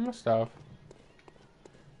 I must have.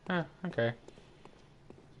 Ah, okay.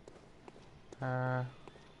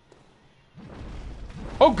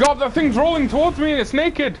 Oh god, that thing's rolling towards me and it's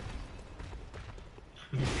naked!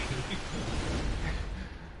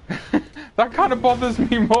 That kind of bothers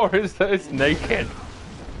me more, is that it's naked.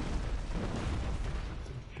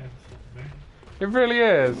 It really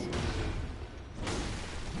is.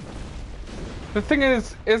 The thing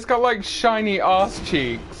is, it's got like shiny arse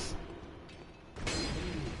cheeks.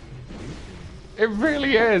 It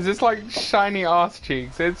really is. It's like shiny arse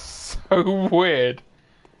cheeks. It's so weird.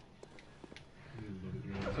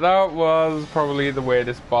 That was probably the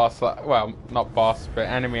weirdest boss, well, not boss, but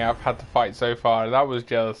enemy I've had to fight so far. That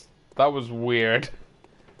was weird.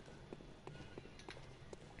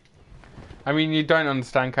 I mean, you don't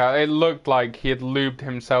understand, Kyle. It looked like he had lubed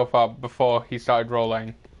himself up before he started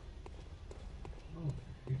rolling.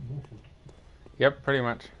 Yep, pretty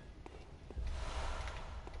much.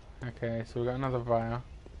 Okay, so we got another vial.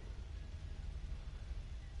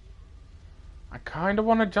 I kind of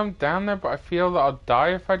want to jump down there, but I feel that I'll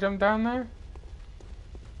die if I jump down there.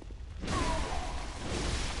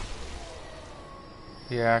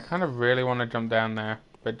 Yeah, I kind of really want to jump down there,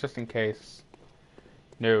 but just in case.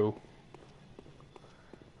 No.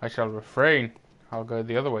 I shall refrain. I'll go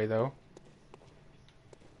the other way, though.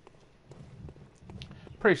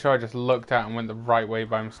 Pretty sure I just looked at and went the right way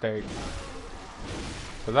by mistake.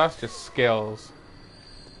 So that's just skills.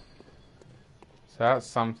 So that's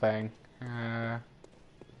something. I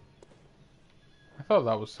thought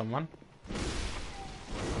that was someone.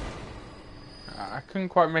 I couldn't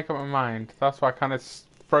quite make up my mind. That's why I kind of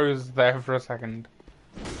froze there for a second.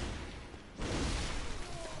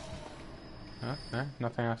 Oh, no,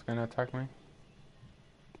 nothing else going to attack me.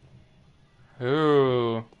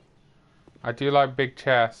 Ooh. I do like big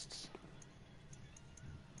chests.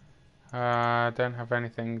 I don't have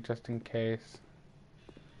anything just in case.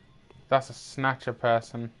 That's a snatcher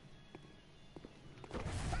person.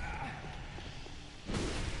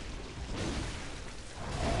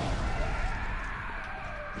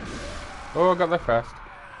 Oh, I got there first.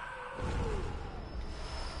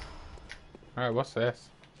 Alright, what's this?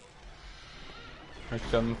 Make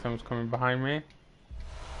sure nothing was coming behind me.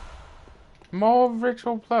 More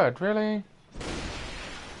ritual blood, really?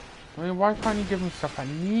 I mean, why can't you give me stuff I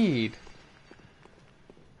need?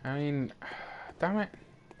 I mean, damn it.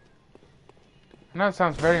 I know it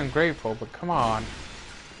sounds very ungrateful, but come on.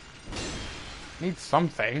 Need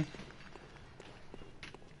something.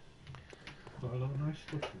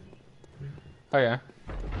 Oh yeah.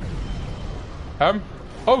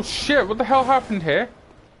 Oh shit, what the hell happened here?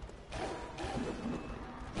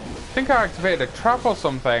 I think I activated a trap or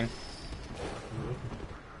something.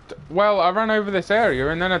 Well, I ran over this area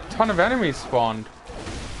and then a ton of enemies spawned.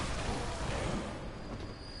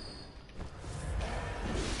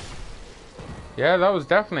 Yeah, that was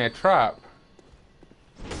definitely a trap.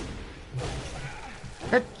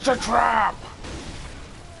 It's a trap!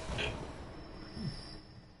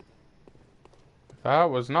 That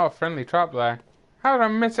was not a friendly trap there. How did I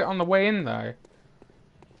miss it on the way in though?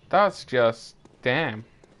 That's just... damn.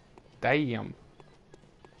 Damn.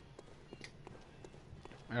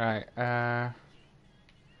 Alright,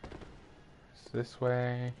 it's this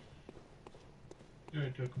way. Yeah,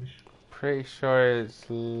 Turkish. Pretty sure it's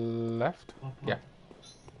left. Yeah.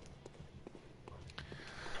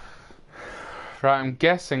 Right, I'm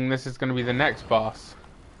guessing this is going to be the next boss.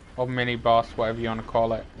 Or mini boss, whatever you want to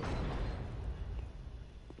call it.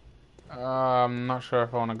 I'm not sure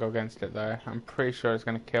if I want to go against it though. I'm pretty sure it's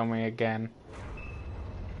going to kill me again.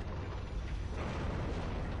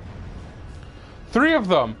 3 of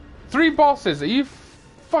them! 3 bosses! Are you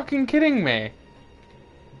fucking kidding me?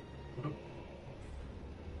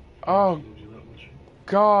 Oh,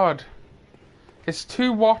 God. It's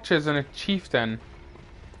 2 watchers and a chieftain.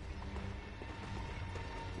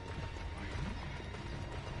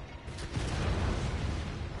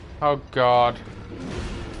 Oh, God.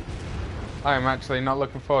 I am actually not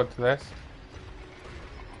looking forward to this.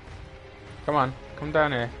 Come on, come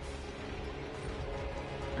down here.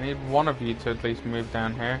 I need one of you to at least move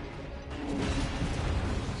down here.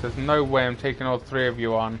 So there's no way I'm taking all 3 of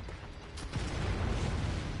you on.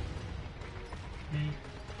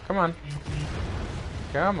 Come on.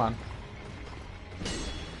 Come on.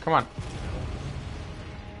 Come on.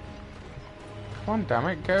 Come on, damn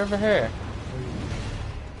it, get over here.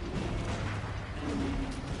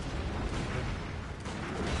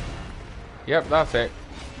 Yep, that's it.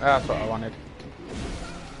 That's what I wanted.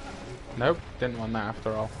 Nope, didn't want that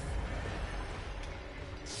after all.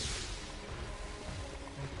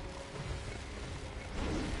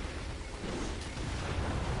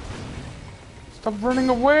 Stop running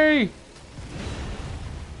away!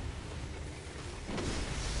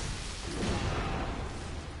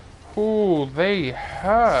 Ooh, they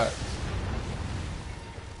hurt.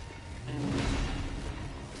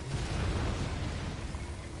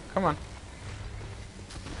 Come on.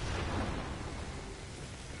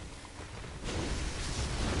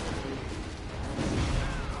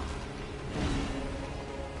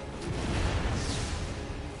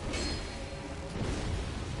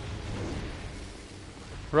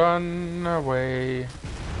 Run away.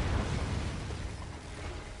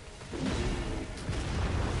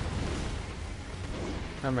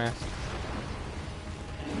 I missed.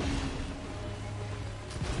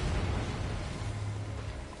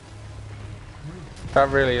 That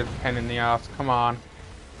really is a pain in the ass. Come on.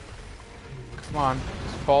 Come on.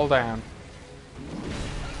 Just fall down.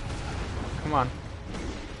 Come on.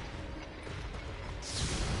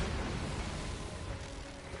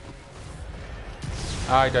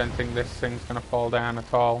 I don't think this thing's gonna fall down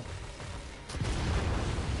at all.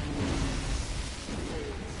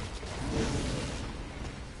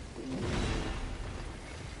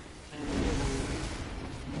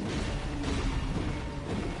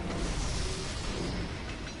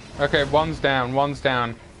 Okay, one's down, one's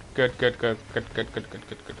down. Good, good, good, good, good, good, good,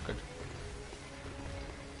 good, good, good.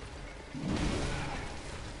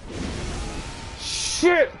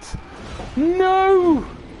 Shit! No!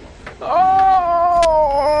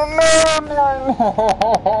 Oh no!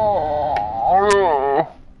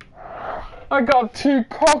 I got too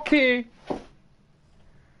cocky.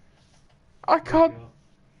 I got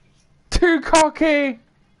too cocky.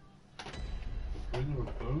 Winner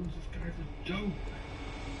of bones? This guy's a joke.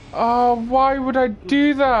 Oh, why would I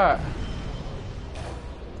do that?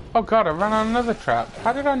 Oh god, I ran on another trap.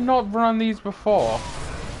 How did I not run on these before?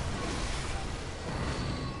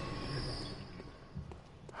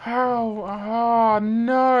 How? Oh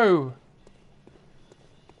no!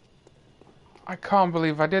 I can't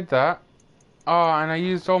believe I did that. Oh, and I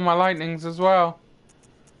used all my lightnings as well.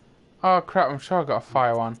 Oh crap, I'm sure I got a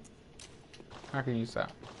fire one. I can use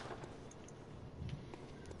that.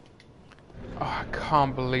 Oh, I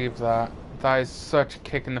can't believe that. That is such a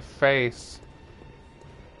kick in the face.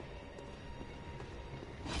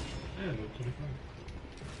 Yeah,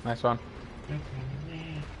 Nice one.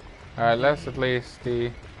 Alright, let's at least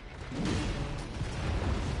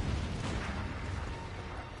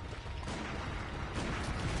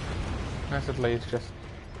let's at least just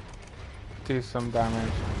do some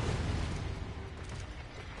damage.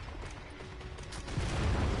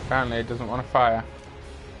 Apparently it doesn't want to fire.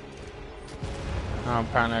 Oh,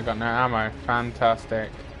 apparently I got no ammo. Fantastic.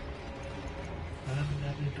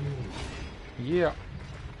 Yeah.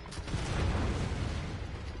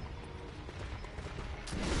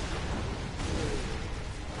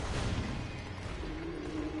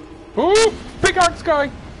 Ooh! pickaxe guy!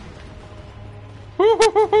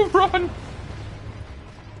 Woo-hoo-hoo-hoo, run!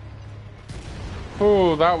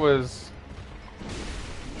 Oh, that was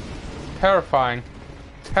terrifying.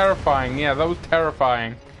 Terrifying, yeah, that was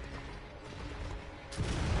terrifying.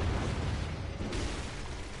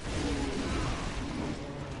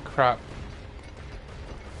 Crap.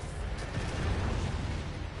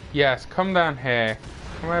 Yes, come down here.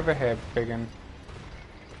 Come over here, biggin.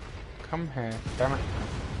 Come here, damn it.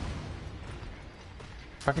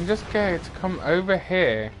 If I can just get it to come over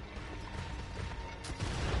here.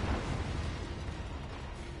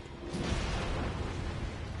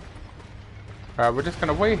 Alright, we're just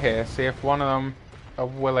gonna wait here, see if one of them are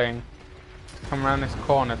willing to come around this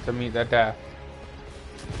corner to meet their death.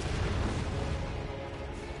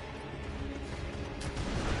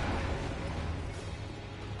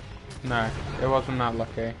 No, it wasn't that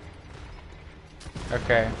lucky.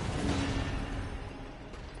 Okay.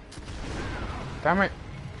 Damn it.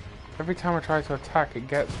 Every time I try to attack, it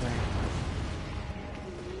gets me.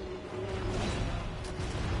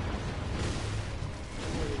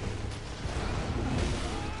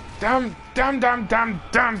 Damn, damn, damn, damn,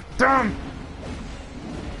 damn, damn!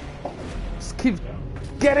 Just keeps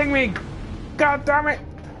getting me! God damn it!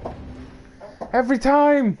 Every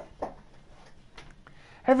time!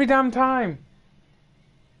 Every damn time!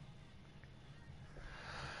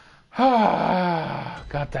 Ah,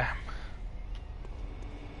 god damn.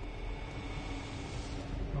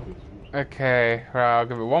 Okay, right, I'll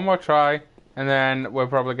give it one more try, and then we're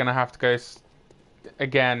probably gonna have to go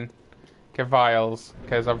again, get vials,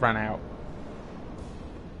 because I've run out.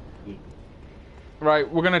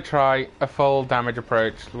 Right, we're gonna try a full damage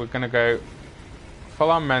approach. We're gonna go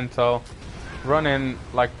full on mental, run in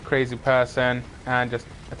like a crazy person, and just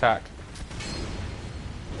attack.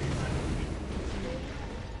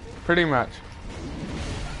 Pretty much.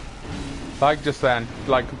 Like just then,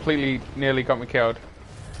 like completely nearly got me killed.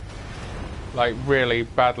 Like really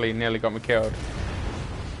badly nearly got me killed.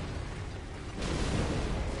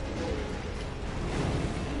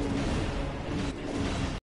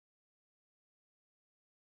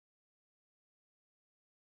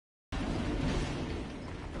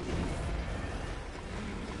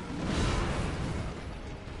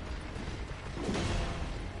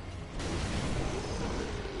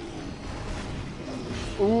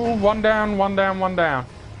 Ooh, one down, one down, one down.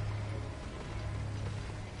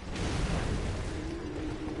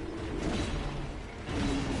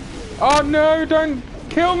 Oh no, don't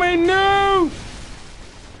kill me, no!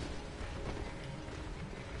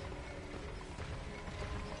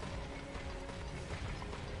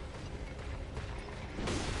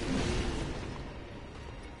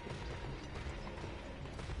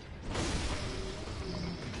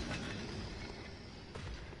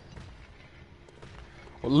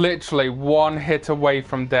 Literally one hit away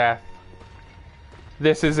from death.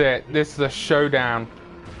 This is it. This is the showdown.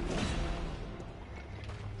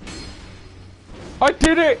 I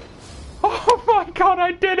did it! Oh my god,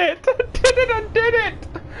 I did it! I did it! I did it!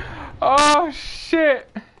 Oh shit!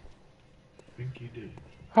 I think you did.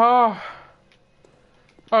 Oh.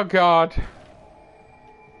 Oh god.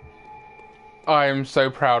 I am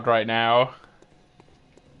so proud right now.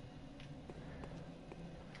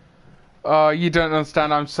 Oh, you don't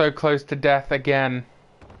understand. I'm so close to death again.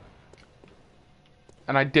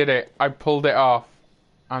 And I did it. I pulled it off.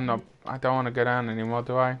 I don't want to go down anymore,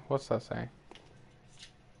 do I? What's that say?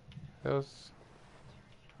 Wait,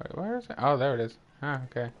 where is it? Oh, there it is. Ah,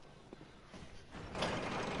 okay.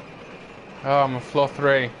 Oh, I'm on floor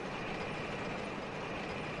 3.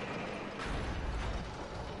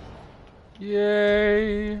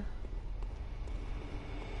 Yay!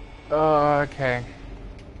 Oh, okay.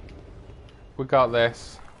 We got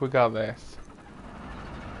this. We got this.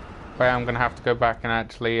 But I'm gonna have to go back and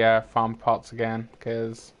actually farm pots again,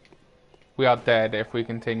 because we are dead if we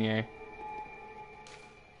continue.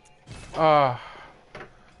 Oh.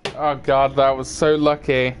 Oh god, that was so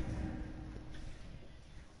lucky.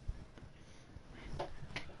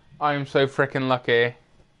 I am so freaking lucky.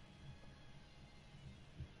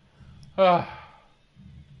 Oh.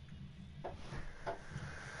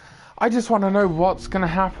 I just want to know what's going to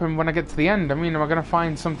happen when I get to the end. I mean, am I going to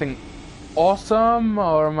find something awesome,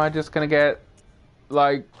 or am I just going to get,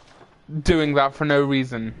 like, doing that for no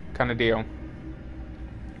reason kind of deal?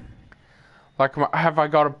 Like, have I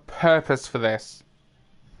got a purpose for this?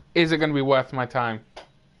 Is it going to be worth my time?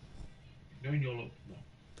 Knowing your luck, no.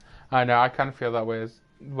 I know, I kind of feel that way as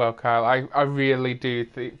well, Kyle. I really do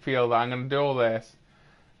feel that I'm going to do all this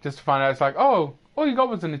just to find out it's like, oh, all you got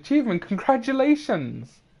was an achievement,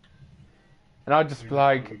 congratulations! And I'd just be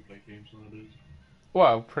like, Play games nowadays.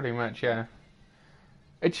 well, pretty much, yeah.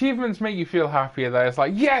 Achievements make you feel happier though. It's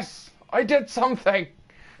like, yes, I did something.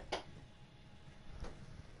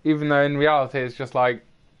 Even though in reality it's just like,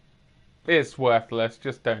 it's worthless,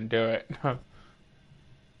 just don't do it.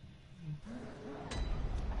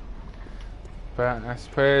 But I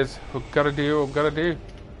suppose we've got to do what we've got to do.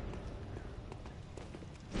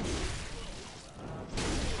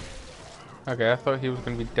 Okay, I thought he was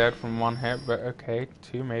going to be dead from one hit, but okay,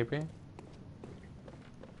 two maybe.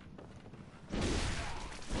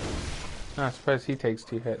 I suppose he takes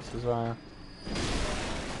 2 hits as well.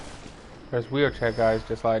 Whereas wheelchair guy's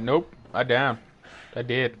just like, nope, I down. I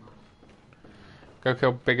did. Go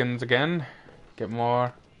kill Biggins again. Get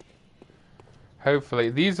more. Hopefully,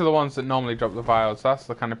 these are the ones that normally drop the vials. That's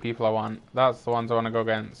the kind of people I want. That's the ones I want to go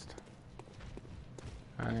against.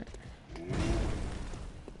 Right.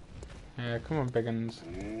 Yeah, come on, Biggins.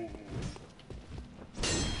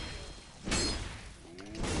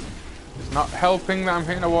 It's not helping that I'm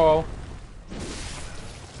hitting a wall.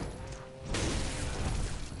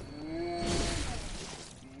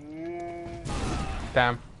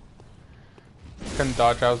 Damn. Couldn't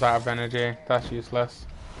dodge, I was out of energy. That's useless.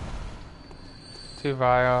 2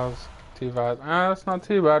 vials. 2 vials. Ah, that's not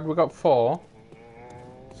too bad. We got 4.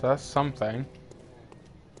 So that's something.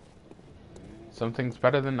 Something's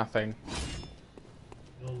better than nothing.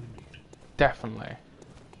 Definitely.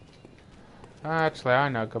 Actually, I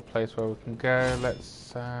know a good place where we can go.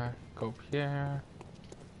 Let's go up here.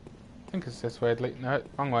 I think it's this way. No,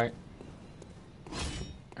 wrong way.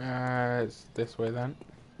 It's this way then.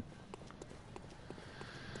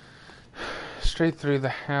 Straight through the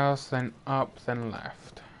house, then up, then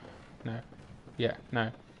left. No. Yeah, no.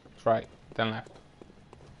 It's right, then left.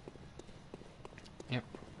 Yep.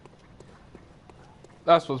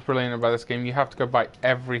 That's what's brilliant about this game. You have to go by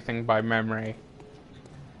everything by memory.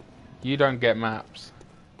 You don't get maps.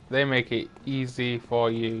 They make it easy for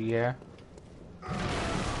you, yeah?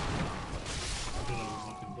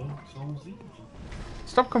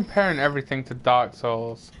 Stop comparing everything to Dark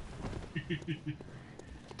Souls.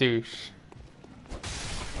 Douche.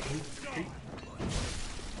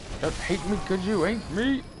 Don't hate me cause you ain't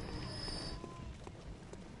me.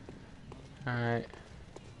 Alright.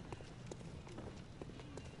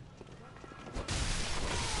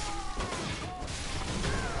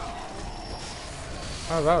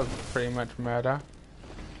 Oh, that was pretty much murder.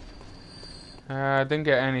 I didn't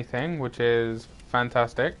get anything, which is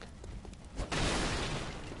fantastic.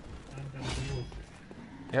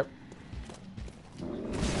 Yep.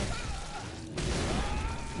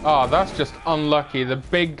 Oh, that's just unlucky. The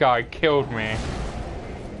big guy killed me.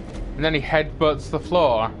 And then he headbutts the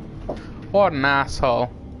floor. What an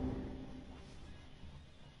asshole.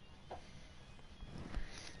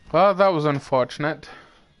 Well, that was unfortunate.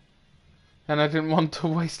 And I didn't want to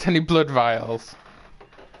waste any blood vials.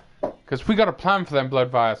 Because we got a plan for them blood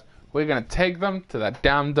vials. We're going to take them to that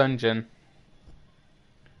damn dungeon.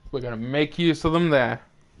 We're going to make use of them there.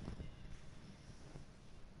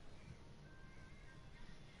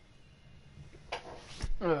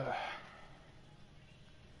 Ugh.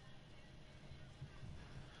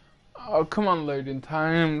 Oh, come on, loading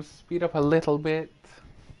times. Speed up a little bit.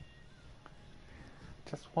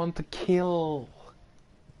 Just want to kill.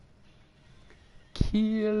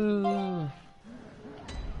 Kill.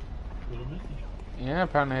 Yeah,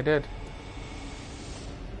 apparently I did.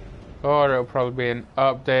 Or it'll probably be an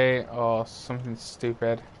update or something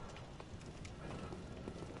stupid.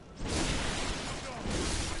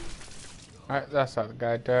 Alright, that's how the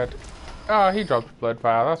guy dead. Oh, he dropped a blood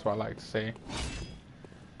vial. That's what I like to see.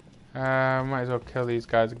 Might as well kill these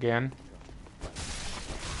guys again.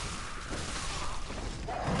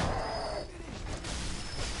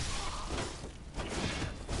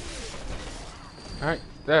 Alright,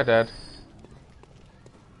 they're dead.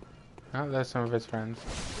 Oh, there's some of his friends.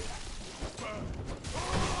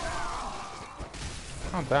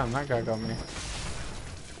 Oh damn, that guy got me.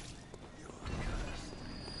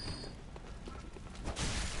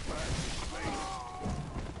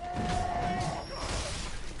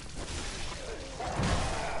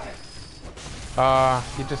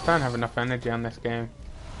 You just don't have enough energy on this game.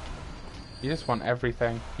 You just want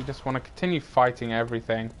everything. You just want to continue fighting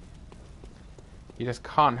everything. You just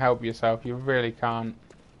can't help yourself. You really can't.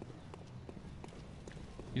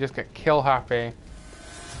 You just get kill happy.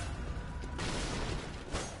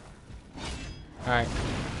 Alright.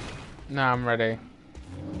 Now I'm ready.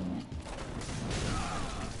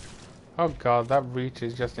 Oh god, that reach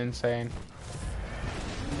is just insane.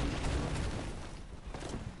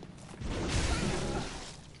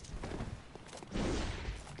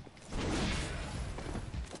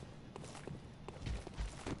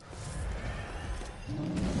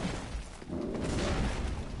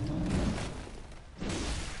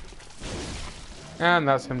 And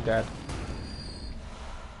that's him dead.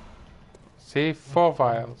 See, 4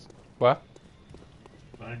 vials. What?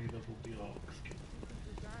 Shiny level the Ark skin.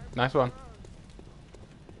 Nice one.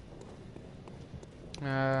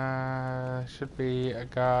 Should be a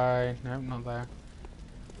guy. Nope, not there.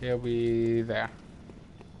 He'll be there.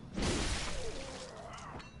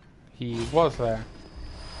 He was there.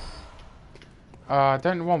 I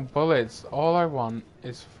don't want bullets. All I want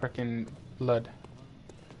is freaking blood.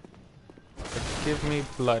 Just give me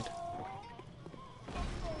blood.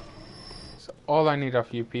 So all I need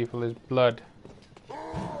off you people is blood.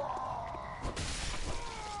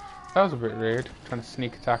 That was a bit rude, trying to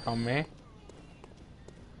sneak attack on me.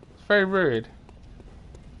 It's very rude.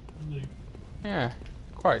 Really? Yeah,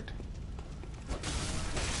 quite. I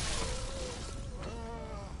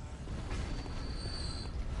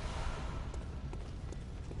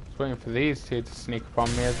was waiting for these two to sneak upon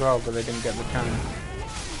me as well, but they didn't get the chance.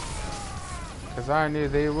 Because I knew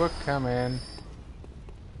they were coming.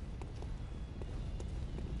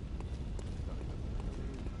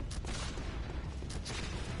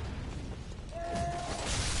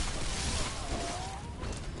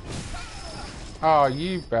 Oh,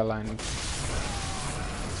 you bellend.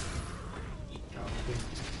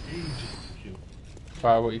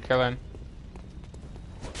 Wow, what are you killing?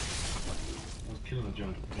 I was killing a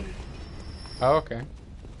giant pig. Oh, okay.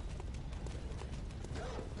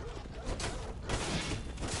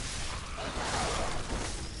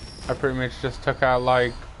 I pretty much just took out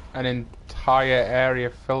like an entire area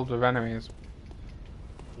filled with enemies.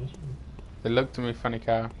 They looked at me funny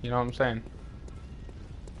cow, you know what I'm saying?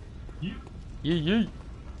 You? Yee.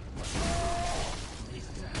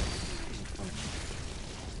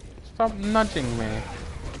 Stop nudging me.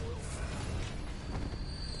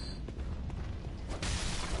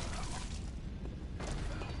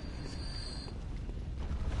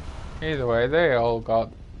 Either way, they all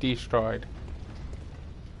got destroyed.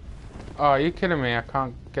 Oh, are you kidding me? I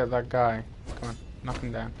can't get that guy. Come on, knock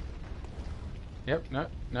him down. Yep,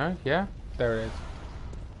 no, yeah, there it is.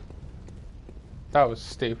 That was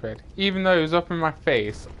stupid. Even though it was up in my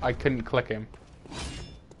face, I couldn't click him.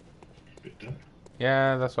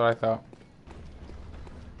 Yeah, that's what I thought.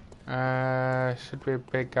 Should be a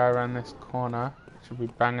big guy around this corner. Should be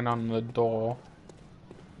banging on the door.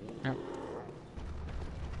 Yep.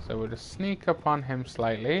 So we'll just sneak up on him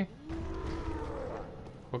slightly.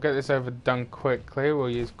 We'll get this over done quickly. We'll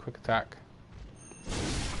use quick attack.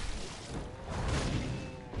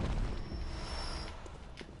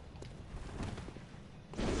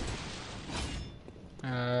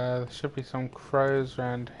 There should be some crows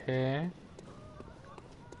around here.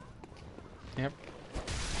 Yep.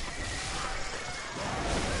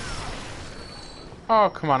 Oh,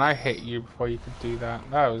 come on, I hit you before you could do that.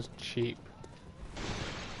 That was cheap.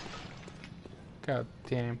 God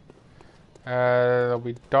damn. There'll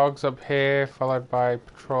be dogs up here, followed by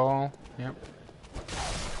patrol. Yep.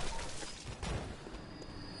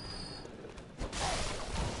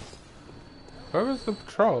 Where was the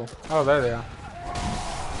patrol? Oh, there they are.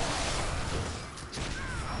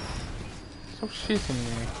 Stop shooting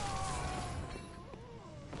me.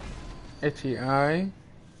 Itchy eye. I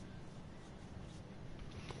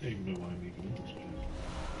don't even know why I'm even in this place.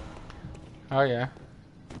 Oh yeah.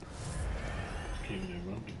 Just came in there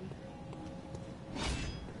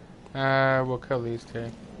randomly. We'll kill these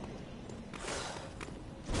two.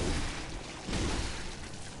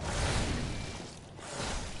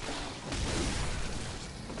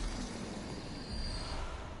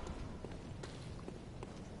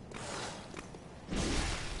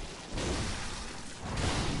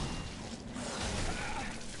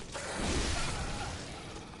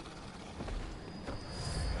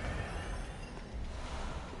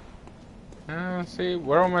 See,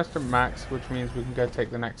 we're almost at max, which means we can go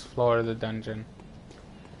take the next floor of the dungeon.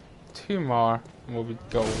 2 more, and we'll be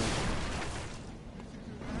gold.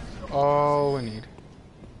 That's all we need.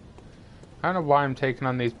 I don't know why I'm taking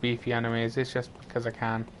on these beefy enemies, it's just because I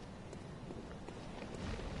can.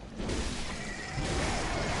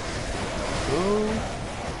 Ooh.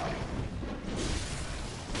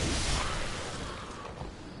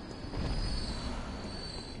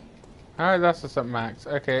 Alright, that's just at max.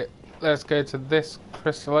 Okay. Let's go to this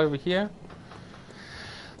crystal over here.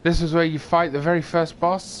 This is where you fight the very first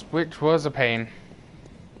boss, which was a pain.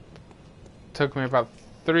 Took me about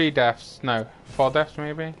 3 deaths. No, 4 deaths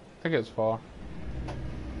maybe? I think it was 4.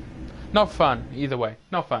 Not fun, either way.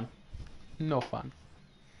 Not fun. No fun.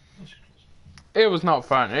 It was not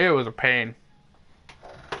fun. It was a pain.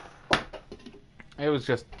 It was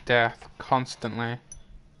just death constantly.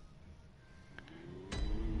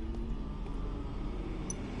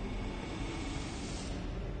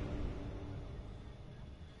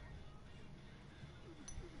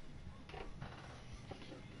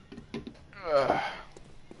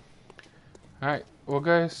 we'll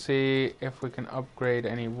go see if we can upgrade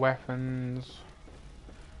any weapons.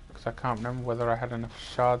 Because I can't remember whether I had enough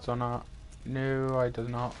shards or not. No, I did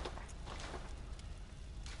not.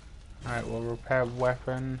 Alright, we'll repair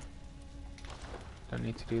weapon. Don't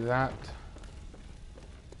need to do that.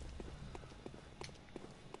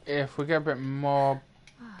 If we get a bit more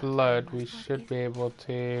blood, we should be able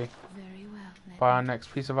to buy our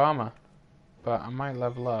next piece of armor. But I might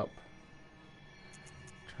level up.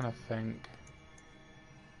 Trying to think.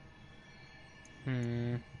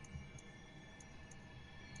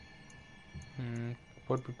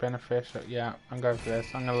 Would be beneficial. Yeah, I'm going for this.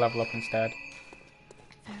 I'm going to level up instead.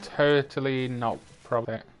 Totally not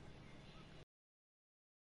probably.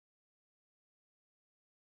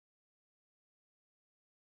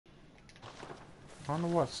 I wonder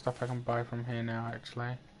what stuff I can buy from here now,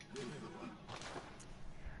 actually.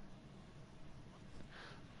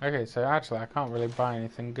 Okay, so actually I can't really buy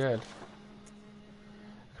anything good.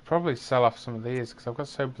 I could probably sell off some of these because I've got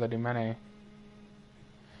so bloody many.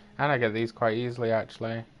 And I get these quite easily,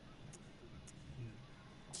 actually.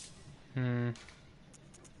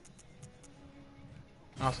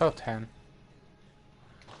 I'll sell 10.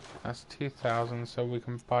 That's 2,000, so we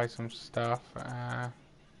can buy some stuff.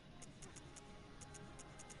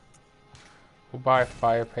 We'll buy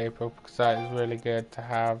fire paper because that is really good to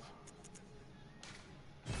have.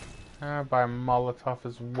 Buy a Molotov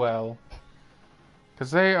as well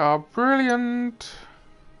because they are brilliant.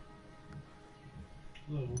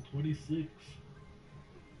 Level 26.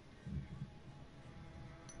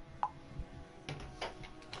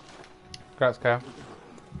 Congrats, Kev.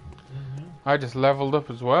 I just leveled up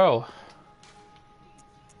as well.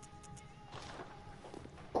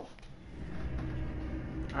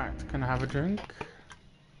 Alright, can I have a drink?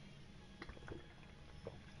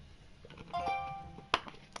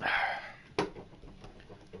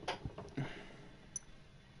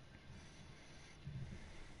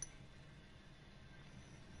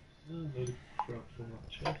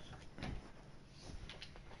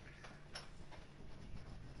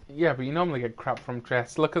 Yeah, but you normally get crap from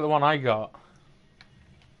chests. Look at the one I got.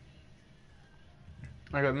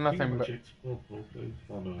 I got nothing but...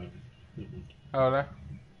 Oh, there?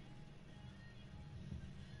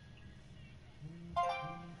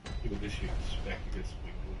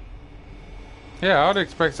 Yeah, I'd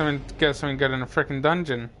expect something to get something good in a frickin'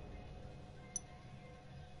 dungeon.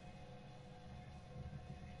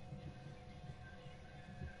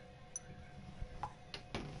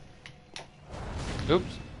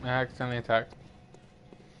 Oops, I accidentally attacked.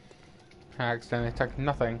 I accidentally attacked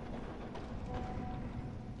nothing.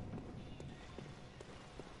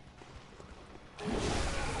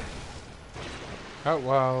 Oh,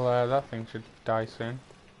 well, that thing should die soon.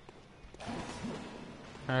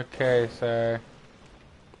 Okay, so...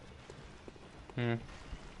 Well,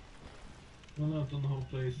 I've done the whole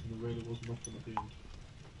place and there really was nothing at the end.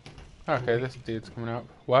 Okay, this dude's coming up.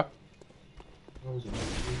 What?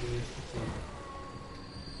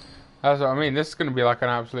 That's what I mean. This is going to be like an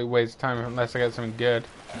absolute waste of time unless I get something good.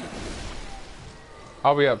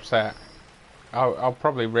 I'll be upset. I'll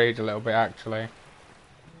probably rage a little bit, actually.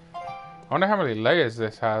 I wonder how many layers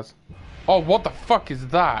this has. Oh, what the fuck is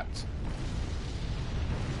that?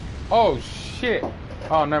 Oh, shit.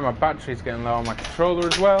 Oh, no, my battery's getting low on my controller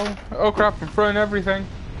as well. Oh, crap, I'm throwing everything.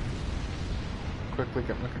 Quickly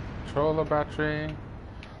get my controller battery.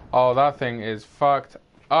 Oh, that thing is fucked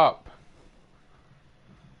up.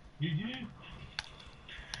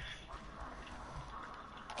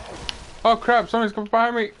 Oh crap, somebody's coming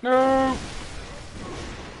behind me. No!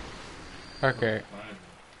 Okay.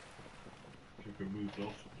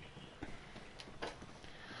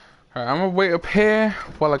 Alright, I'm gonna wait up here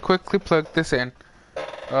while I quickly plug this in.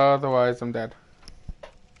 Otherwise, I'm dead.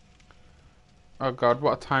 Oh god,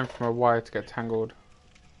 what a time for my wire to get tangled.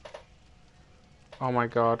 Oh my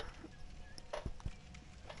god.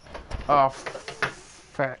 Oh,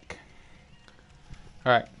 fuck.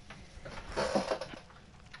 Alright.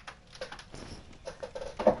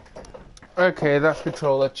 Okay, that's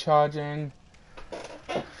controller charging.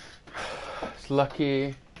 It's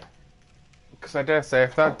lucky. Because I dare say,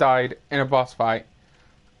 if that died in a boss fight,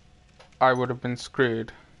 I would have been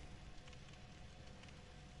screwed.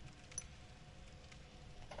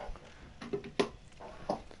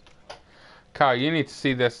 Carl, you need to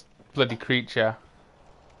see this bloody creature.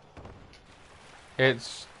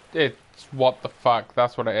 It's what the fuck,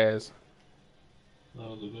 that's what it is.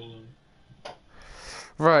 Oh, the villain.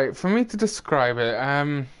 Right, for me to describe it,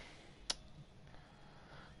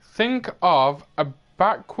 think of a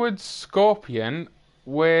backwards scorpion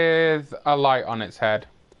with a light on its head.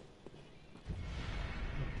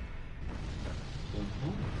 Sounds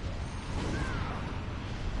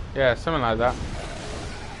Yeah, something like that.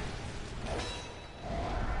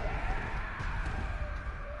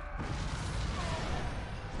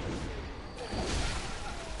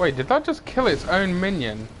 Wait, did that just kill its own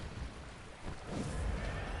minion?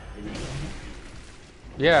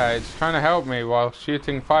 Yeah, it's trying to help me while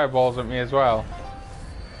shooting fireballs at me as well.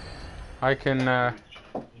 I can,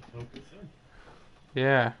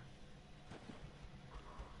 yeah.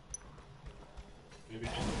 Maybe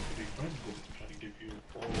just to be friends with it, trying to give you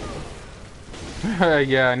all.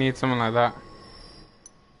 Yeah, I need something like that.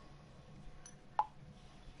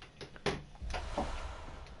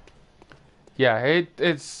 Yeah,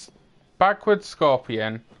 it's backward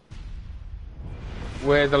scorpion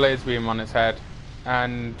with a laser beam on its head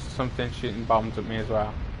and something shooting bombs at me as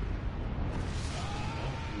well.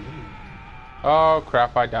 Oh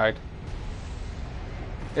crap, I died.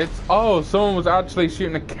 Oh, someone was actually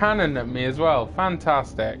shooting a cannon at me as well.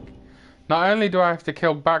 Fantastic. Not only do I have to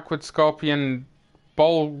kill backward scorpion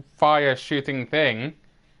ball fire shooting thing,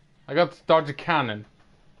 I got to dodge a cannon.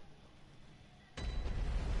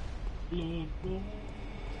 Bloodborne.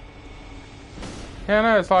 Yeah,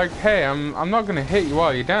 no, it's like, hey, I'm not gonna hit you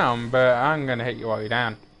while you're down, but I'm gonna hit you while you're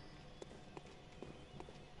down.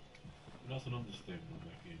 That's an understatement on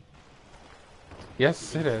that game.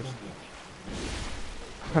 Yes, it is.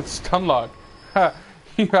 Stun lock.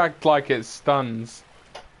 You act like it stuns.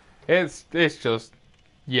 It's just,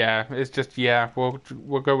 yeah, it's just, yeah.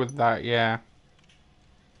 We'll go with that. Yeah.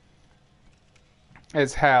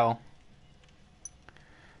 It's hell.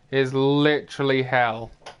 It's literally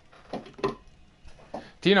hell.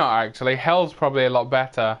 Do you know, actually, hell's probably a lot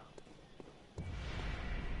better.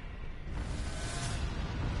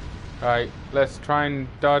 Right, let's try and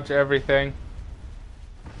dodge everything.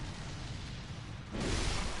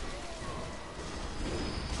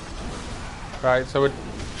 Right, so we're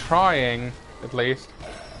trying, at least,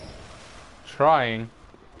 trying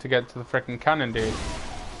to get to the frickin' cannon dude.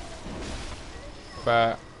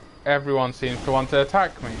 But everyone seems to want to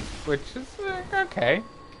attack me, which is okay.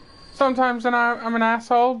 Sometimes I'm an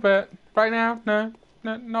asshole, but right now, no,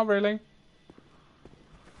 not really.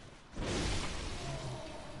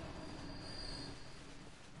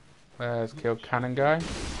 Let's kill cannon guy.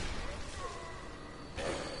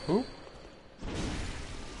 Ooh.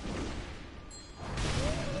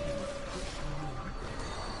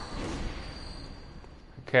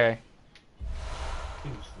 Okay.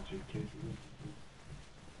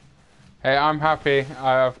 Hey, I'm happy.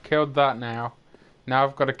 I've killed that now. Now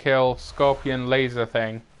I've got to kill Scorpion laser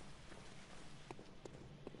thing.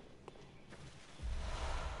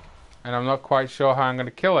 And I'm not quite sure how I'm going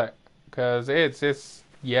to kill it. Because it's,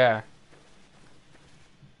 yeah.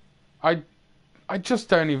 I just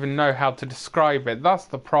don't even know how to describe it. That's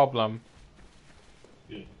the problem.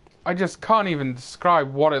 Yeah. I just can't even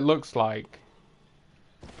describe what it looks like.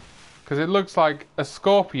 Because it looks like a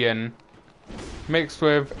scorpion mixed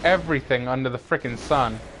with everything under the frickin'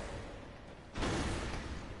 sun.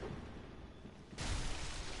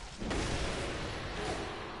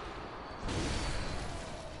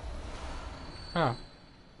 Oh.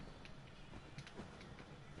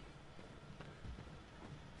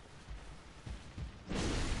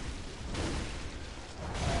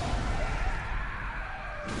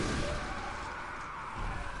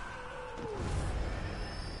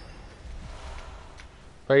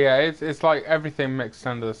 But yeah, it's like everything mixed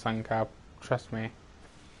under the sun cap. Trust me.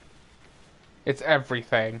 It's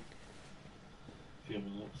everything. You're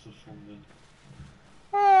having lots of fun then.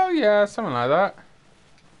 Well, yeah, something like that.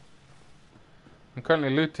 I'm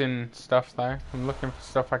currently looting stuff though. I'm looking for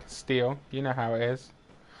stuff I can steal. You know how it is.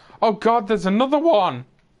 Oh god, there's another one!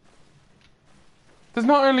 There's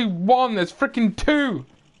not only one, there's freaking two!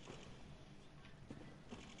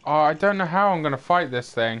 Oh, I don't know how I'm gonna fight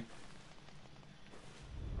this thing.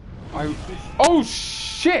 Oh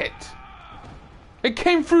shit! It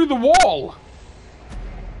came through the wall!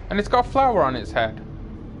 And it's got a flower on its head.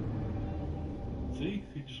 See?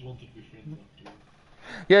 He just wanted to be friends after.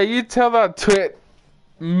 Yeah, you tell that to it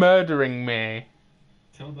murdering me.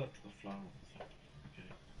 Tell that to the flower on the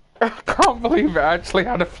side. Okay. I can't believe it actually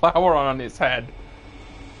had a flower on its head.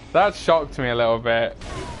 That shocked me a little bit.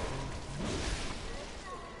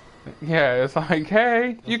 Yeah, it's like,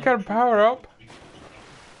 hey, you can power up.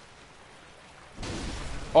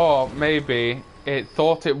 Or maybe it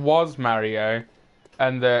thought it was Mario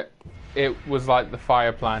and that it was like the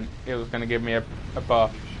fire plant. It was going to give me a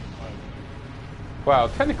buff. Well,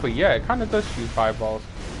 technically, yeah, it kind of does shoot fireballs.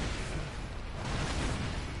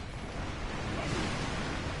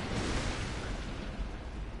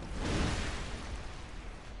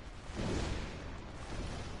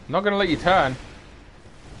 I'm not going to let you turn.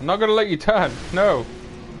 I'm not gonna let you turn. No.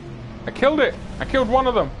 I killed it. I killed one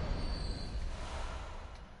of them.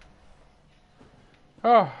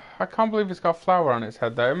 Oh, I can't believe it's got flour on its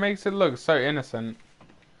head though. It makes it look so innocent.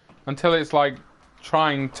 Until it's like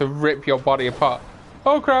trying to rip your body apart.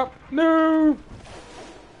 Oh crap! No!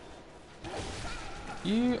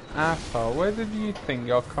 You asshole. Where did you think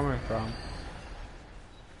you're coming from?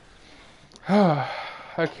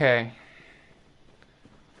 Okay.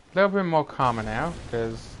 A little bit more calmer now,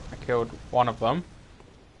 because I killed one of them.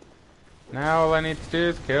 Now all I need to do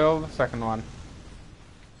is kill the second one.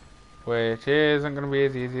 Which isn't going to be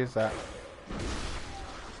as easy as that.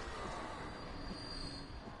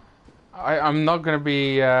 I'm not going to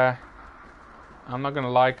be... I'm not going to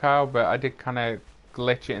lie, Kyle, but I did kind of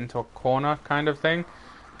glitch it into a corner kind of thing.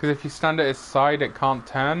 Because if you stand at its side, it can't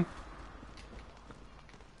turn.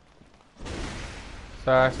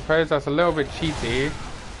 So I suppose that's a little bit cheaty.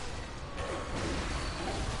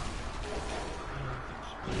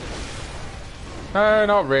 No,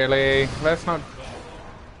 not really. Let's not...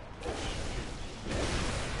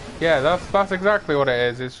 Yeah, that's exactly what it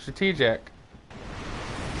is. It's strategic.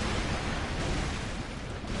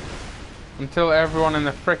 Until everyone in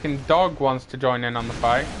the frickin' dog wants to join in on the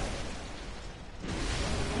fight.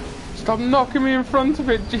 Stop knocking me in front of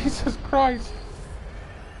it, Jesus Christ.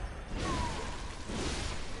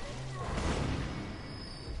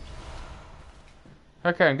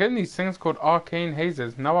 Okay, I'm getting these things called arcane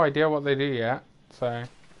hazes. No idea what they do yet. So,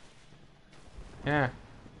 yeah.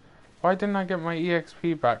 Why didn't I get my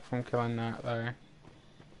EXP back from killing that, though?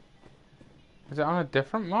 Is it on a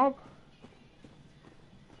different mob?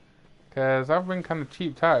 Because I've been kind of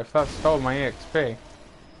cheaped out if that stole my EXP.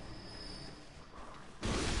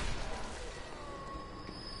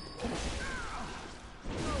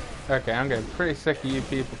 Okay, I'm getting pretty sick of you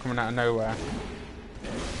people coming out of nowhere.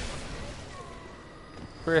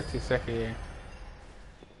 Pretty sick of you.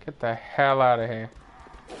 Get the hell out of here.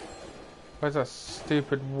 Where's that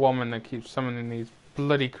stupid woman that keeps summoning these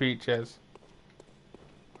bloody creatures?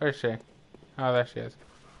 Where is she? Oh, there she is.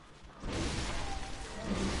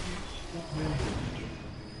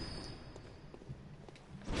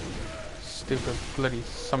 Stupid bloody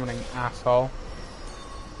summoning asshole.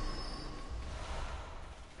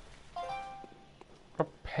 What a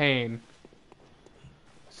pain.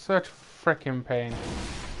 Such frickin' pain.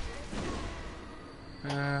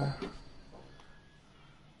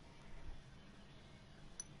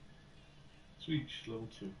 Sweet, level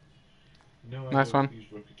 2. No idea Nice one. what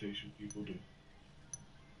these reputation people do.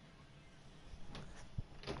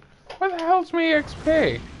 Where the hell's my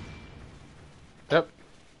EXP? Yep.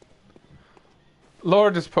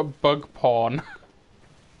 Laura just put bug porn.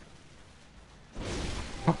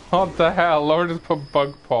 What the hell? Laura just put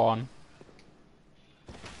bug porn.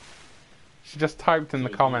 She just typed in the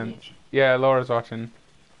comments. Yeah, Laura's watching.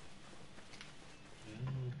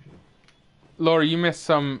 Okay. Laura, you missed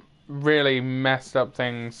some really messed up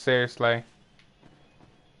things, seriously.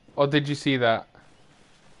 Or did you see that?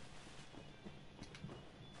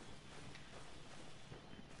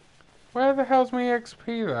 Where the hell's my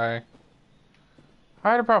XP though?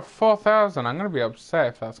 I had about 4,000. I'm gonna be upset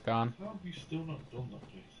if that's gone. How have you still not done that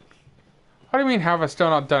place? What do you mean, have I still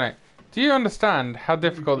not done it? Do you understand how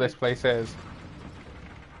difficult this place is?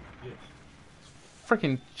 Yes.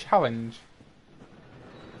 Freaking challenge.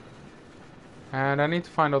 And I need to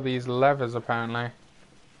find all these levers apparently.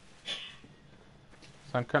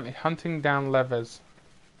 So I'm currently hunting down levers.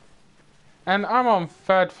 And I'm on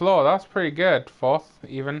 3rd floor, that's pretty good. 4th,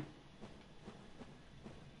 even.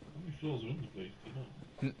 How many floors are in the place?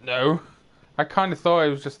 Do you know? No. I kind of thought it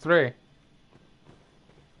was just 3.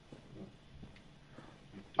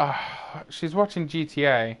 She's watching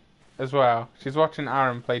GTA as well. She's watching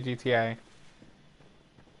Aaron play GTA.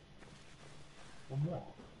 On what?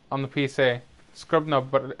 On the PC. Scrubnob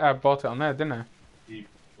bought it on there, didn't he? He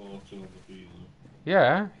bought it on the PC.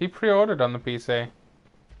 Yeah, he pre-ordered on the PC.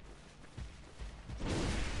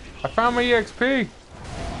 I found my EXP!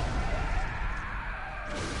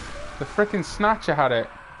 The freaking Snatcher had it.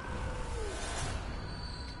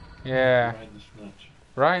 Yeah. Right in the snatch.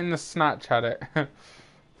 Right in the Snatch had it.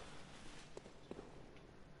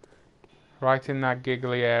 Right in that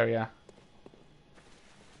giggly area.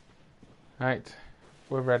 Right,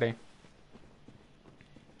 we're ready.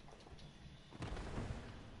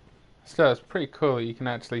 Still, it's pretty cool that you can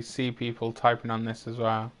actually see people typing on this as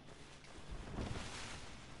well.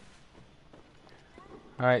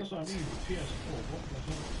 Right. That's what I mean, PS4, what the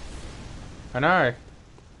hell? I know.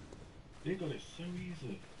 They got it so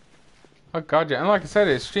easy. Oh god, yeah. And like I said,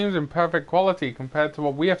 it streams in perfect quality compared to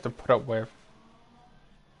what we have to put up with.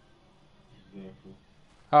 Exactly.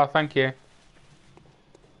 Oh, thank you.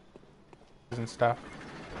 And stuff.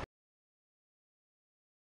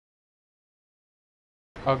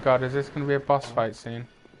 Oh god, is this gonna be a boss fight soon?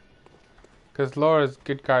 Because Laura's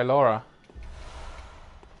good guy Laura.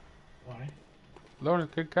 Why? Laura's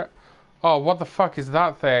good guy. Oh, what the fuck is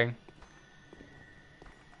that thing?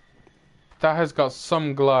 That has got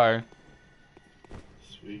some glow.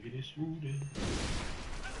 Swiggity swoody.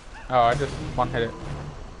 Oh, I just one hit it.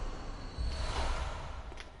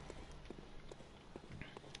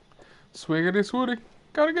 Swiggity swoody.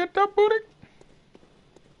 Gotta get that booty.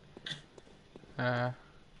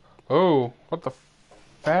 Oh, what the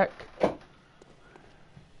fuck?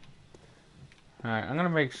 Alright, I'm gonna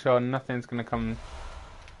make sure nothing's gonna come,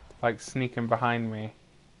 like, sneaking behind me.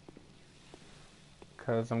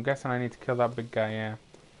 Because I'm guessing I need to kill that big guy, yeah.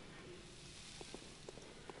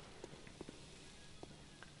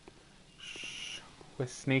 Shh. We're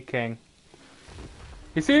sneaking.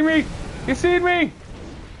 You seen me? You seen me?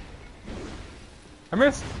 I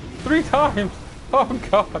missed 3 times! Oh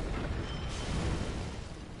god!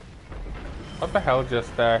 What the hell just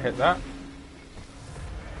hit that?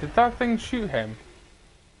 Did that thing shoot him?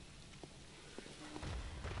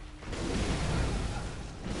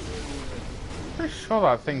 Pretty sure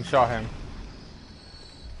that thing shot him.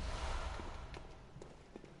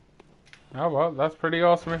 Oh well, that's pretty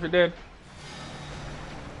awesome if it did.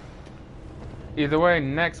 Either way,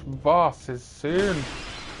 next boss is soon.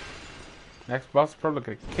 Next boss is probably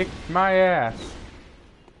gonna kick my ass.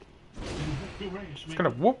 It's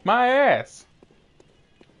gonna whoop my ass.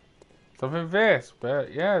 Something this,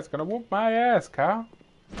 but yeah, it's gonna whoop my ass, Kyle.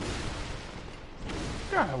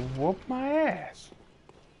 It's gonna whoop my ass.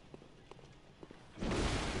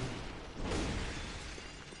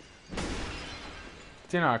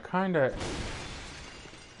 You know,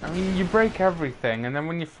 I mean, you break everything, and then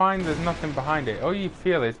when you find there's nothing behind it, all you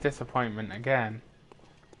feel is disappointment again.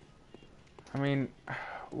 I mean,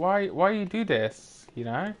 why you do this, you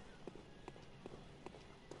know?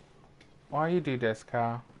 Why you do this,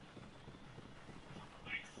 Carl?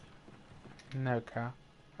 No, Carl.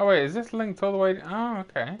 Oh wait, is this linked all the way? Oh,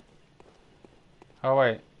 okay. Oh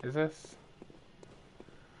wait, is this?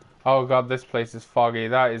 Oh god, this place is foggy.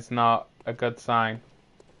 That is not a good sign.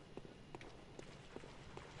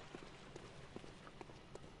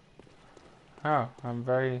 Oh, I'm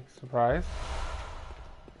very surprised.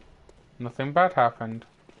 Nothing bad happened.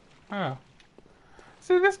 Oh.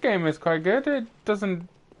 See, this game is quite good. It doesn't,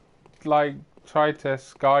 like, try to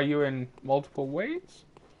scar you in multiple ways.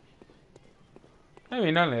 I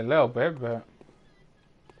mean, only a little bit, but...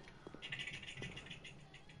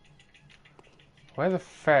 Where the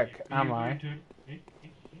feck am I?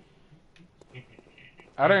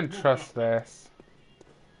 I don't trust this.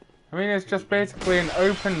 I mean, it's just basically an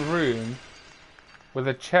open room with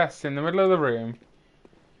a chest in the middle of the room.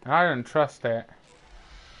 And I don't trust it.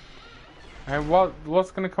 And what's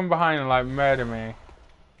gonna come behind and, like, murder me?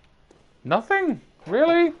 Nothing?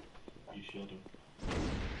 Really? You should have.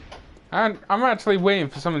 And I'm actually waiting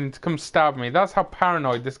for something to come stab me. That's how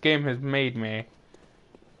paranoid this game has made me.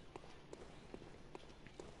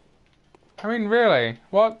 I mean, really?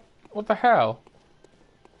 What the hell?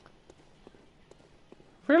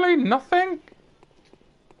 Really? Nothing?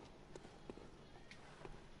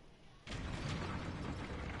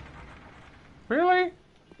 Really?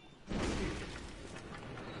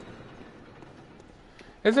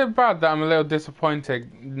 Is it bad that I'm a little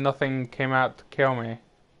disappointed nothing came out to kill me?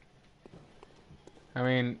 I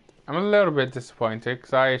mean, I'm a little bit disappointed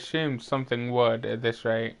because I assumed something would at this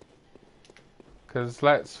rate. Because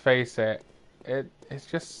let's face it, it's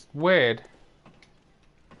just weird.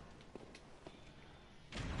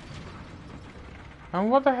 And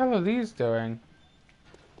what the hell are these doing?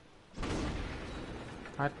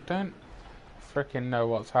 I don't freaking know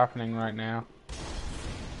what's happening right now.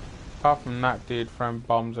 Apart from that dude throwing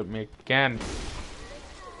bombs at me again.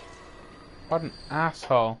 What an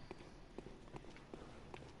asshole.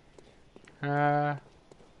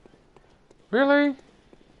 Really?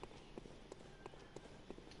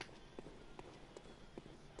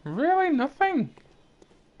 Really? Nothing?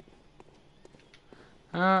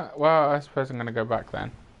 Well, I suppose I'm gonna go back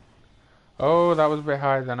then. Oh, that was a bit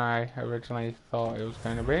higher than I originally thought it was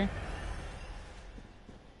going to be.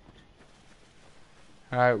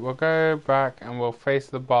 Alright, we'll go back and we'll face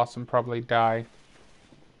the boss and probably die.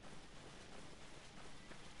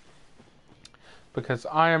 Because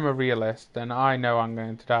I am a realist and I know I'm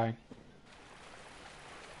going to die.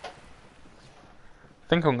 I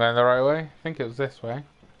think I'm going the right way. I think it was this way.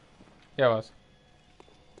 Yeah, it was.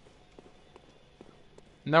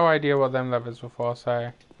 No idea what them levers were for,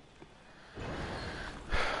 so...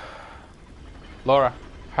 Laura,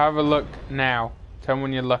 have a look now. Tell me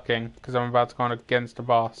when you're looking, because I'm about to go on against the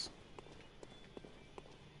boss.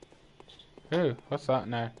 Ooh, what's that?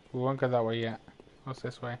 No, we won't go that way yet. What's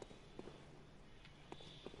this way?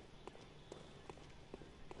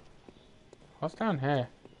 What's down here?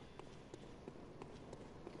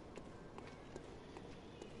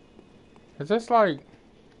 Is this like...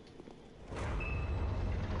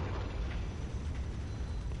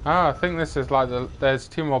 Oh, I think this is like there's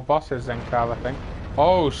 2 more bosses in Cal, I think.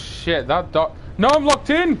 Oh shit, that dog... No, I'm locked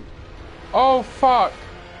in! Oh fuck!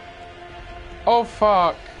 Oh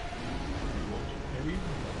fuck!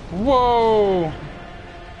 Whoa!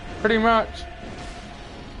 Pretty much.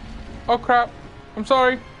 Oh crap. I'm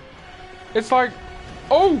sorry. It's like...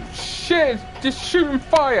 Oh shit! It's just shooting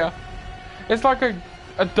fire! It's like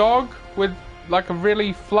a dog with like a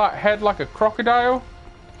really flat head like a crocodile.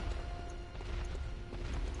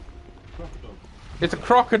 It's a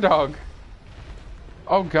crocodile.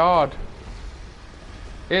 Oh god.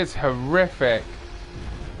 It's horrific.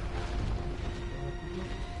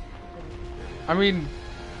 I mean...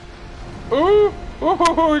 Ooh!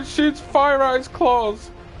 Oh, it shoots fire out its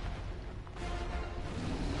claws.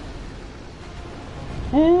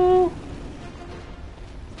 Ooh!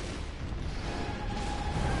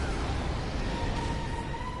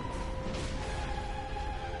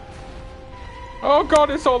 Oh god,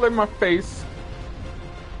 it's all in my face.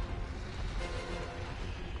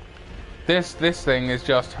 This thing is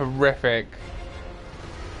just horrific.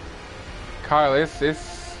 Kyle, it's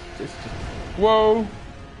just... Whoa!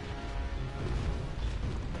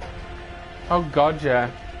 Oh god, yeah.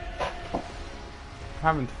 I'm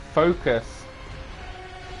having to focus.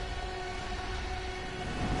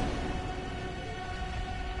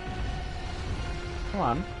 Come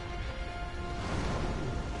on.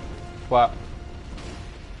 What?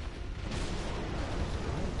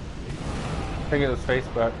 I think it was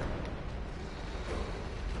Facebook.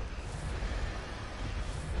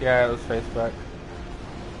 Yeah, it was Facebook.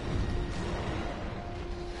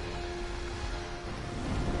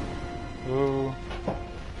 Ooh.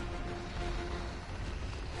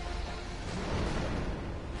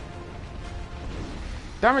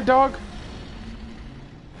 Damn it, dog!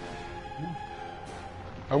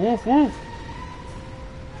 A woof woof!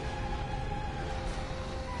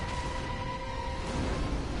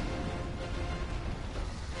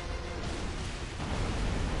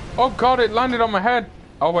 Oh god, it landed on my head!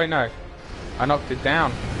 Oh wait, no. I knocked it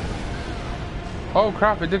down. Oh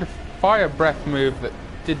crap, it did a fire breath move that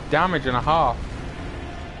did damage and a half.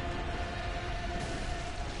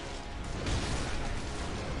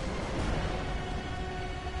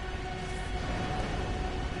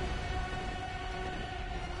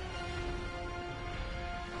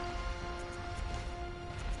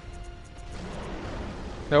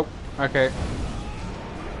 Nope. Okay.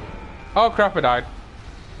 Oh crap, I died.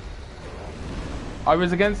 I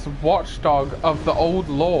was against Watchdog of the Old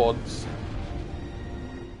Lords.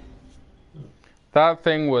 That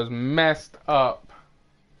thing was messed up.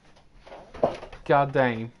 God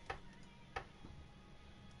dang.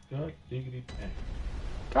 God diggity dang.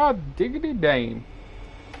 God diggity dang.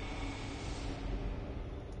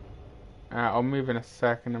 I'll move in a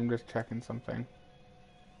second. I'm just checking something.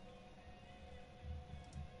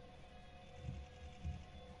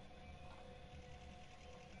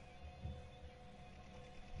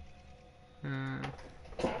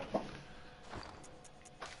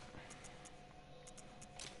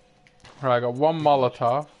 Right, I got 1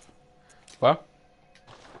 Molotov. What?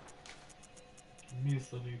 Means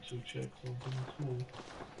I need to check something cool.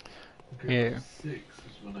 Okay, Yeah. 6 is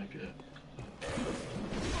when I get.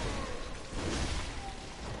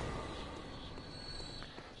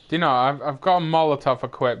 Do you know, I've got a Molotov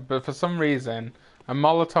equipped, but for some reason, a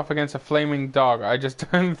Molotov against a flaming dog, I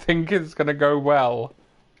just don't think it's gonna go well.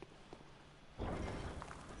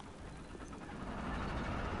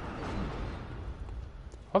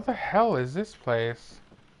 What the hell is this place?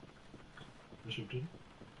 Washington?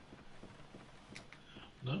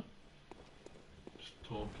 No? Just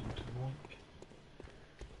talking to Mike.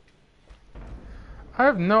 I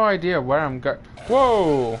have no idea where I'm going.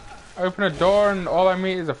 Whoa! I open a door and all I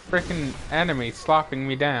meet is a freaking enemy slapping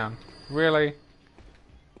me down. Really?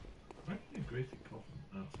 Why can you Gracie coffin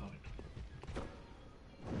outside?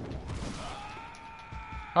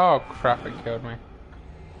 Oh crap, it killed me.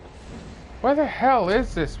 Where the hell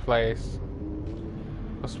is this place?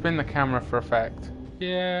 I'll spin the camera for effect.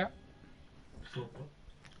 Yeah. So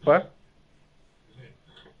what? What?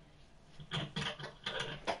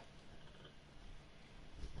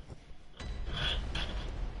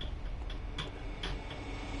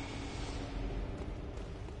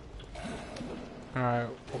 Alright,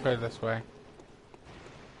 we'll go this way.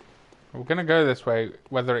 We're gonna go this way,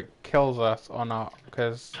 whether it kills us or not,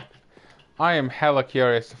 because I am hella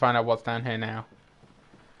curious to find out what's down here now.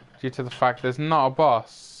 Due to the fact there's not a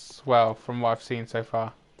boss, well, from what I've seen so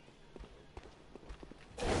far.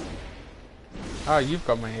 Oh, you've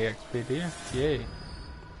got my EXP, do you? Yay.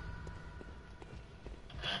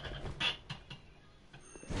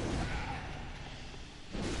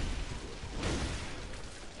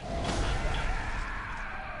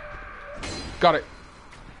 Got it.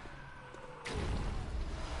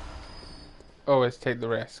 Always take the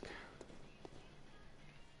risk.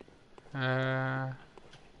 Well,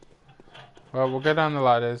 we'll go down the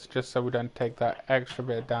ladders just so we don't take that extra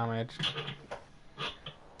bit of damage.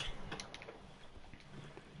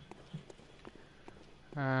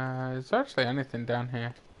 Is there actually anything down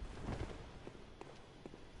here?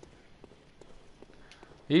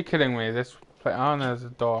 Are you kidding me? This place. Oh, there's a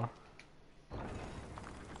door.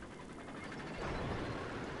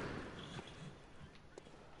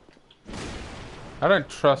 I don't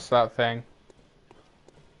trust that thing.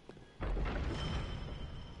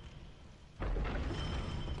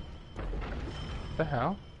 What the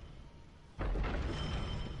hell?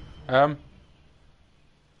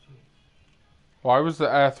 Why was the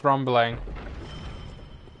earth rumbling?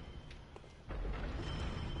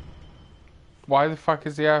 Why the fuck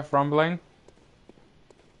is the earth rumbling?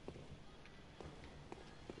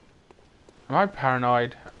 Am I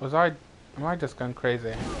paranoid? Am I just going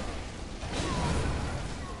crazy?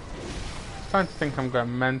 I'm starting to think I'm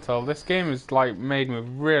going mental. This game has like made me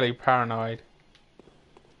really paranoid.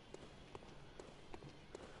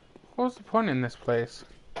 What was the point in this place?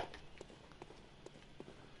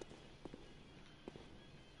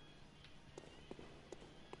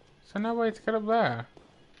 Is there no way to get up there?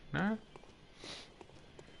 No?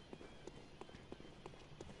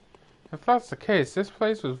 If that's the case, this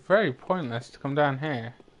place was very pointless to come down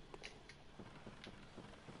here.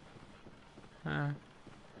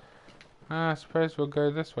 I suppose we'll go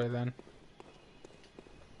this way then.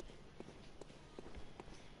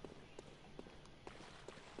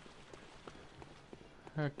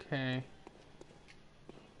 Okay.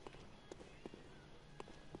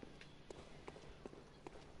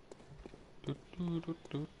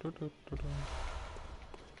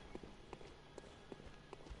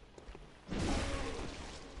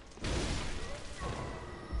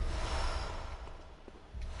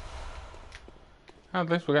 At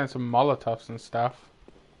least we're getting some Molotovs and stuff.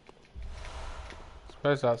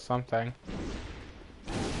 Suppose that's something.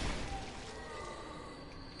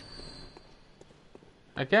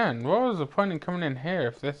 Again, what was the point in coming in here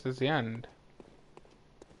if this is the end?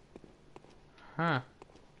 Huh.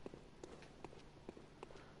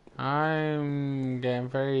 I'm getting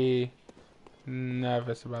very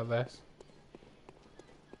nervous about this.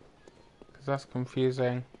 Because that's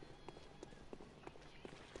confusing.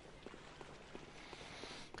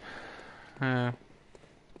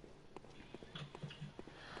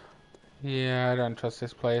 Yeah, I don't trust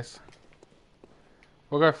this place.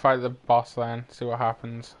 We'll go fight the boss then, see what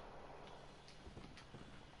happens.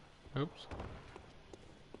 Oops.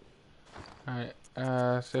 Alright,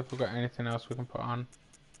 see if we've got anything else we can put on.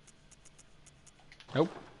 Nope.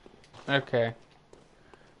 Okay.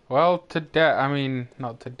 Well, to death. I mean,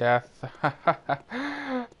 not to death.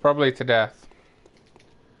 Probably to death.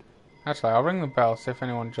 Actually, I'll ring the bell, see if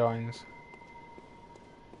anyone joins.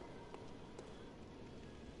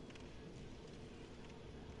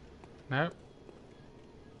 Nope.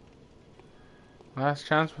 Last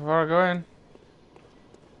chance before I go in.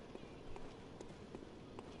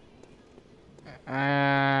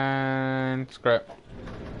 And screw it.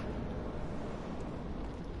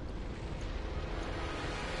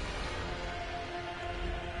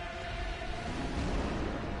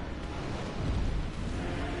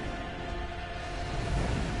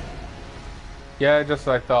 Yeah, just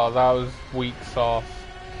like I thought, that was weak sauce.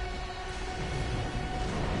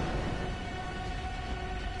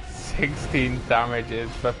 16 damage is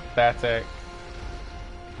pathetic.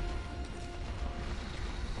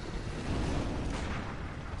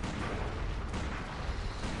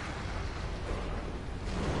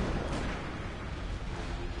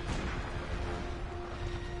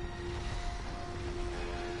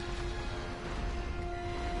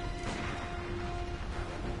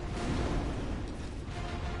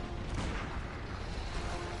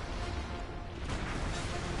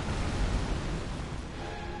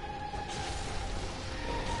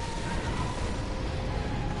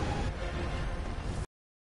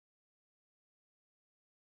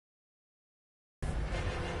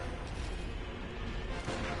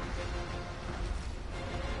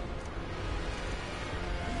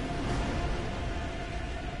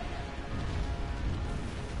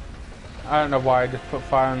 I don't know why I just put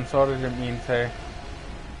fire on the sword, I didn't mean to.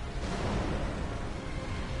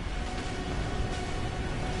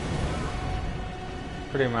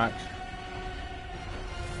 Pretty much.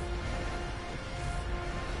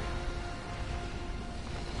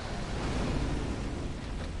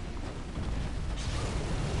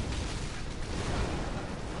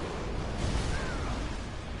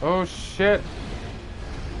 Oh shit.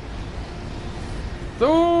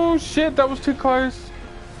 Oh shit, that was too close.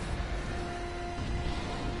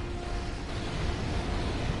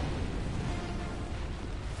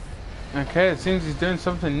 Okay, it seems he's doing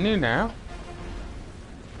something new now.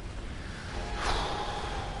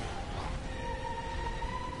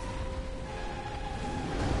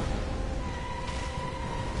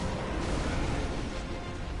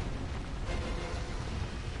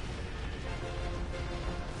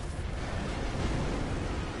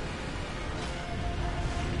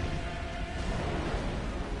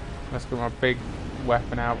 Let's get my big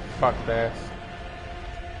weapon out. Fuck this.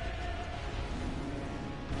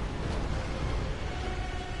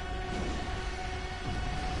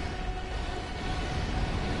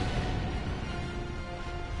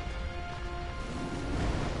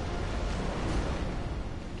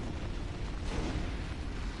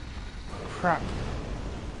 Crap.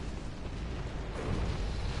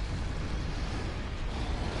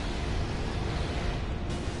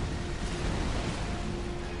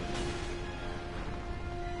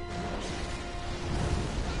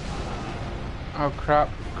 Oh crap,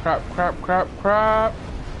 crap, crap, crap, crap.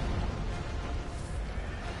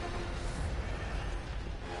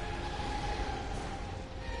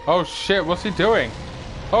 Oh shit, what's he doing?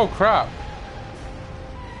 Oh crap.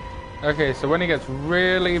 Okay, so when he gets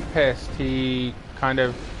really pissed, he kind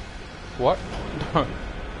of... What?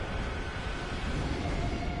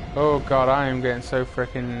 Oh god, I am getting so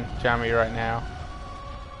freaking jammy right now.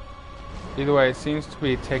 Either way, it seems to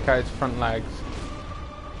be take out his front legs.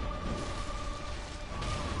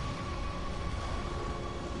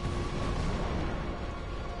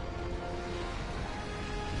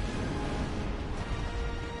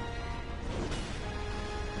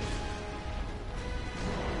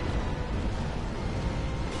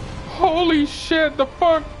 Holy shit, the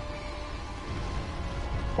fuck?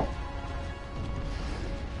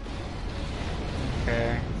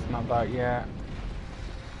 Okay, it's not that yet.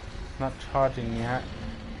 It's not charging yet.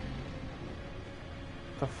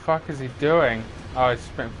 What the fuck is he doing? Oh, he's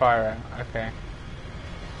spitting fire out. Okay.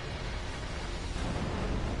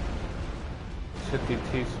 Should do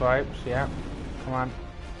 2 swipes, yeah. Come on.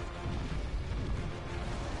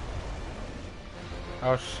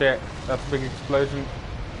 Oh shit, that's a big explosion.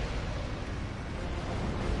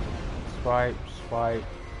 Swipe, swipe.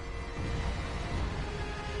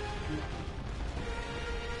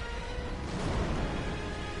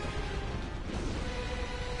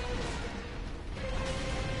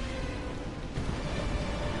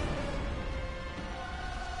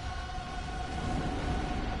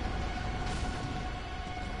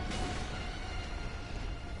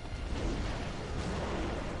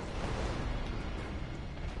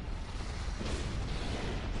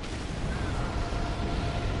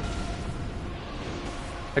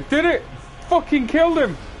 I did it! Fucking killed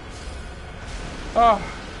him! Oh.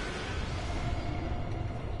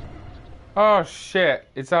 Oh shit,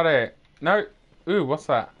 is that it? No. Ooh, what's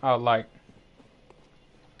that? Oh, light.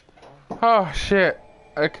 Oh shit.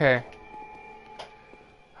 Okay.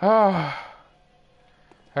 Oh.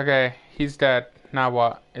 Okay, he's dead. Now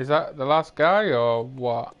what? Is that the last guy or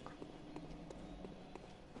what?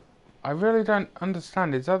 I really don't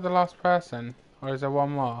understand. Is that the last person? Or is there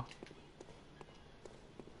one more?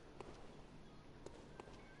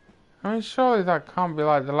 I mean, surely that can't be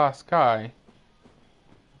like the last guy.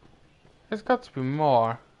 There's got to be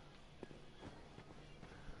more.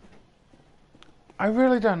 I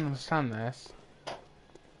really don't understand this.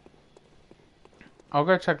 I'll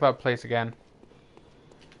go check that place again.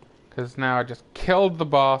 Because now I just killed the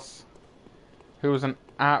boss. Who was an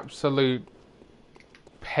absolute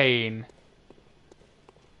pain.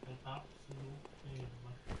 An absolute pain,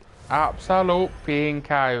 man. Absolute pain,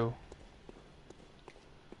 cow.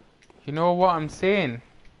 You know what I'm saying?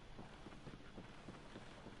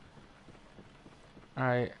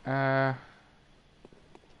 Alright, I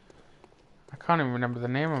can't even remember the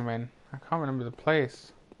name I'm in. I can't remember the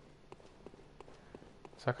place.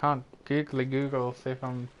 So I can't googly Google, see if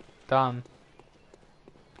I'm done.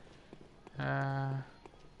 I'm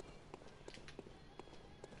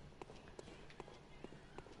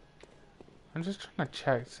just trying to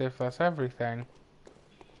check, see if that's everything.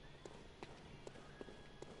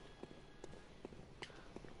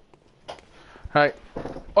 Right.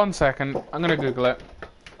 1 second. I'm gonna Google it.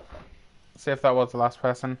 See if that was the last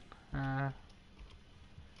person. Right.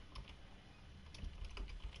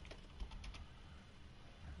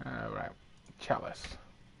 Chalice.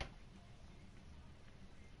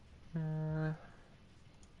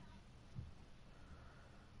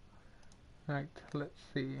 Right, let's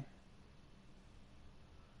see.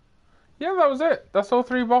 Yeah, that was it. That's all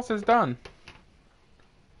 3 bosses done.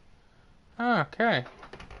 Okay.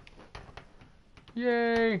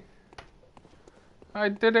 Yay! I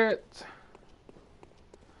did it!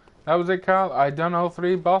 That was it, Carl. I done all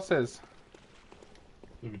 3 bosses.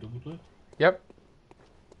 Have you done the play? Yep.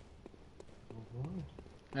 Alright.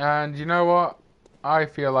 And you know what? I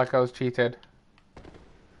feel like I was cheated.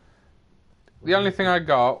 The only thing I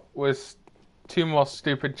got was 2 more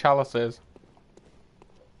stupid chalices.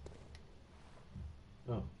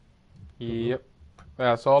 Oh. Yep.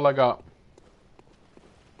 That's all I got.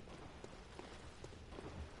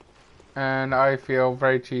 And I feel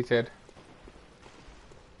very cheated.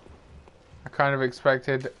 I kind of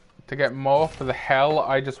expected to get more for the hell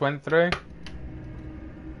I just went through.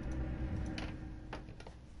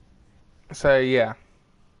 So yeah.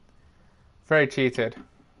 Very cheated.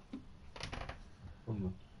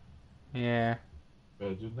 Yeah.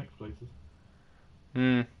 Better do the next places.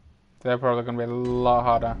 They're probably going to be a lot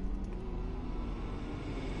harder.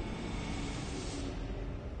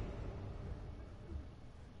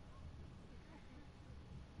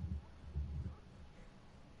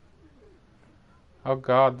 Oh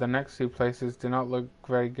god, the next 2 places do not look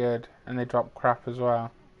very good, and they drop crap as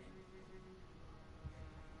well.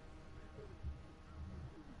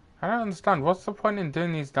 I don't understand, what's the point in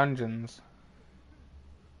doing these dungeons?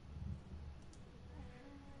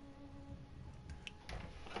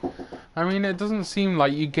 I mean, it doesn't seem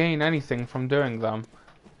like you gain anything from doing them,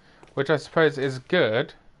 which I suppose is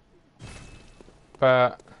good,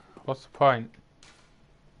 but what's the point?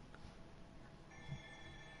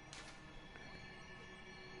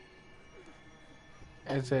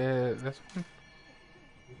 Is it this one?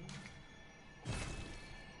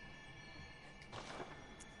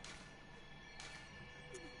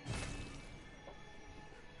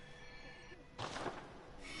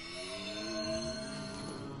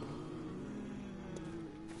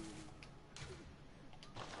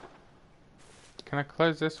 Can I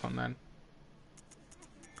close this one then?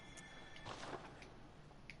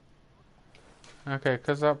 Okay,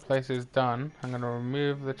 because that place is done, I'm going to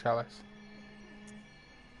remove the chalice.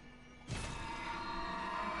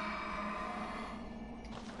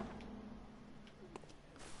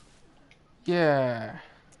 Yeah.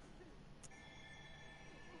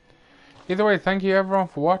 Either way, thank you everyone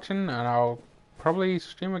for watching, and I'll probably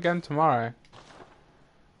stream again tomorrow.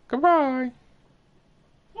 Goodbye!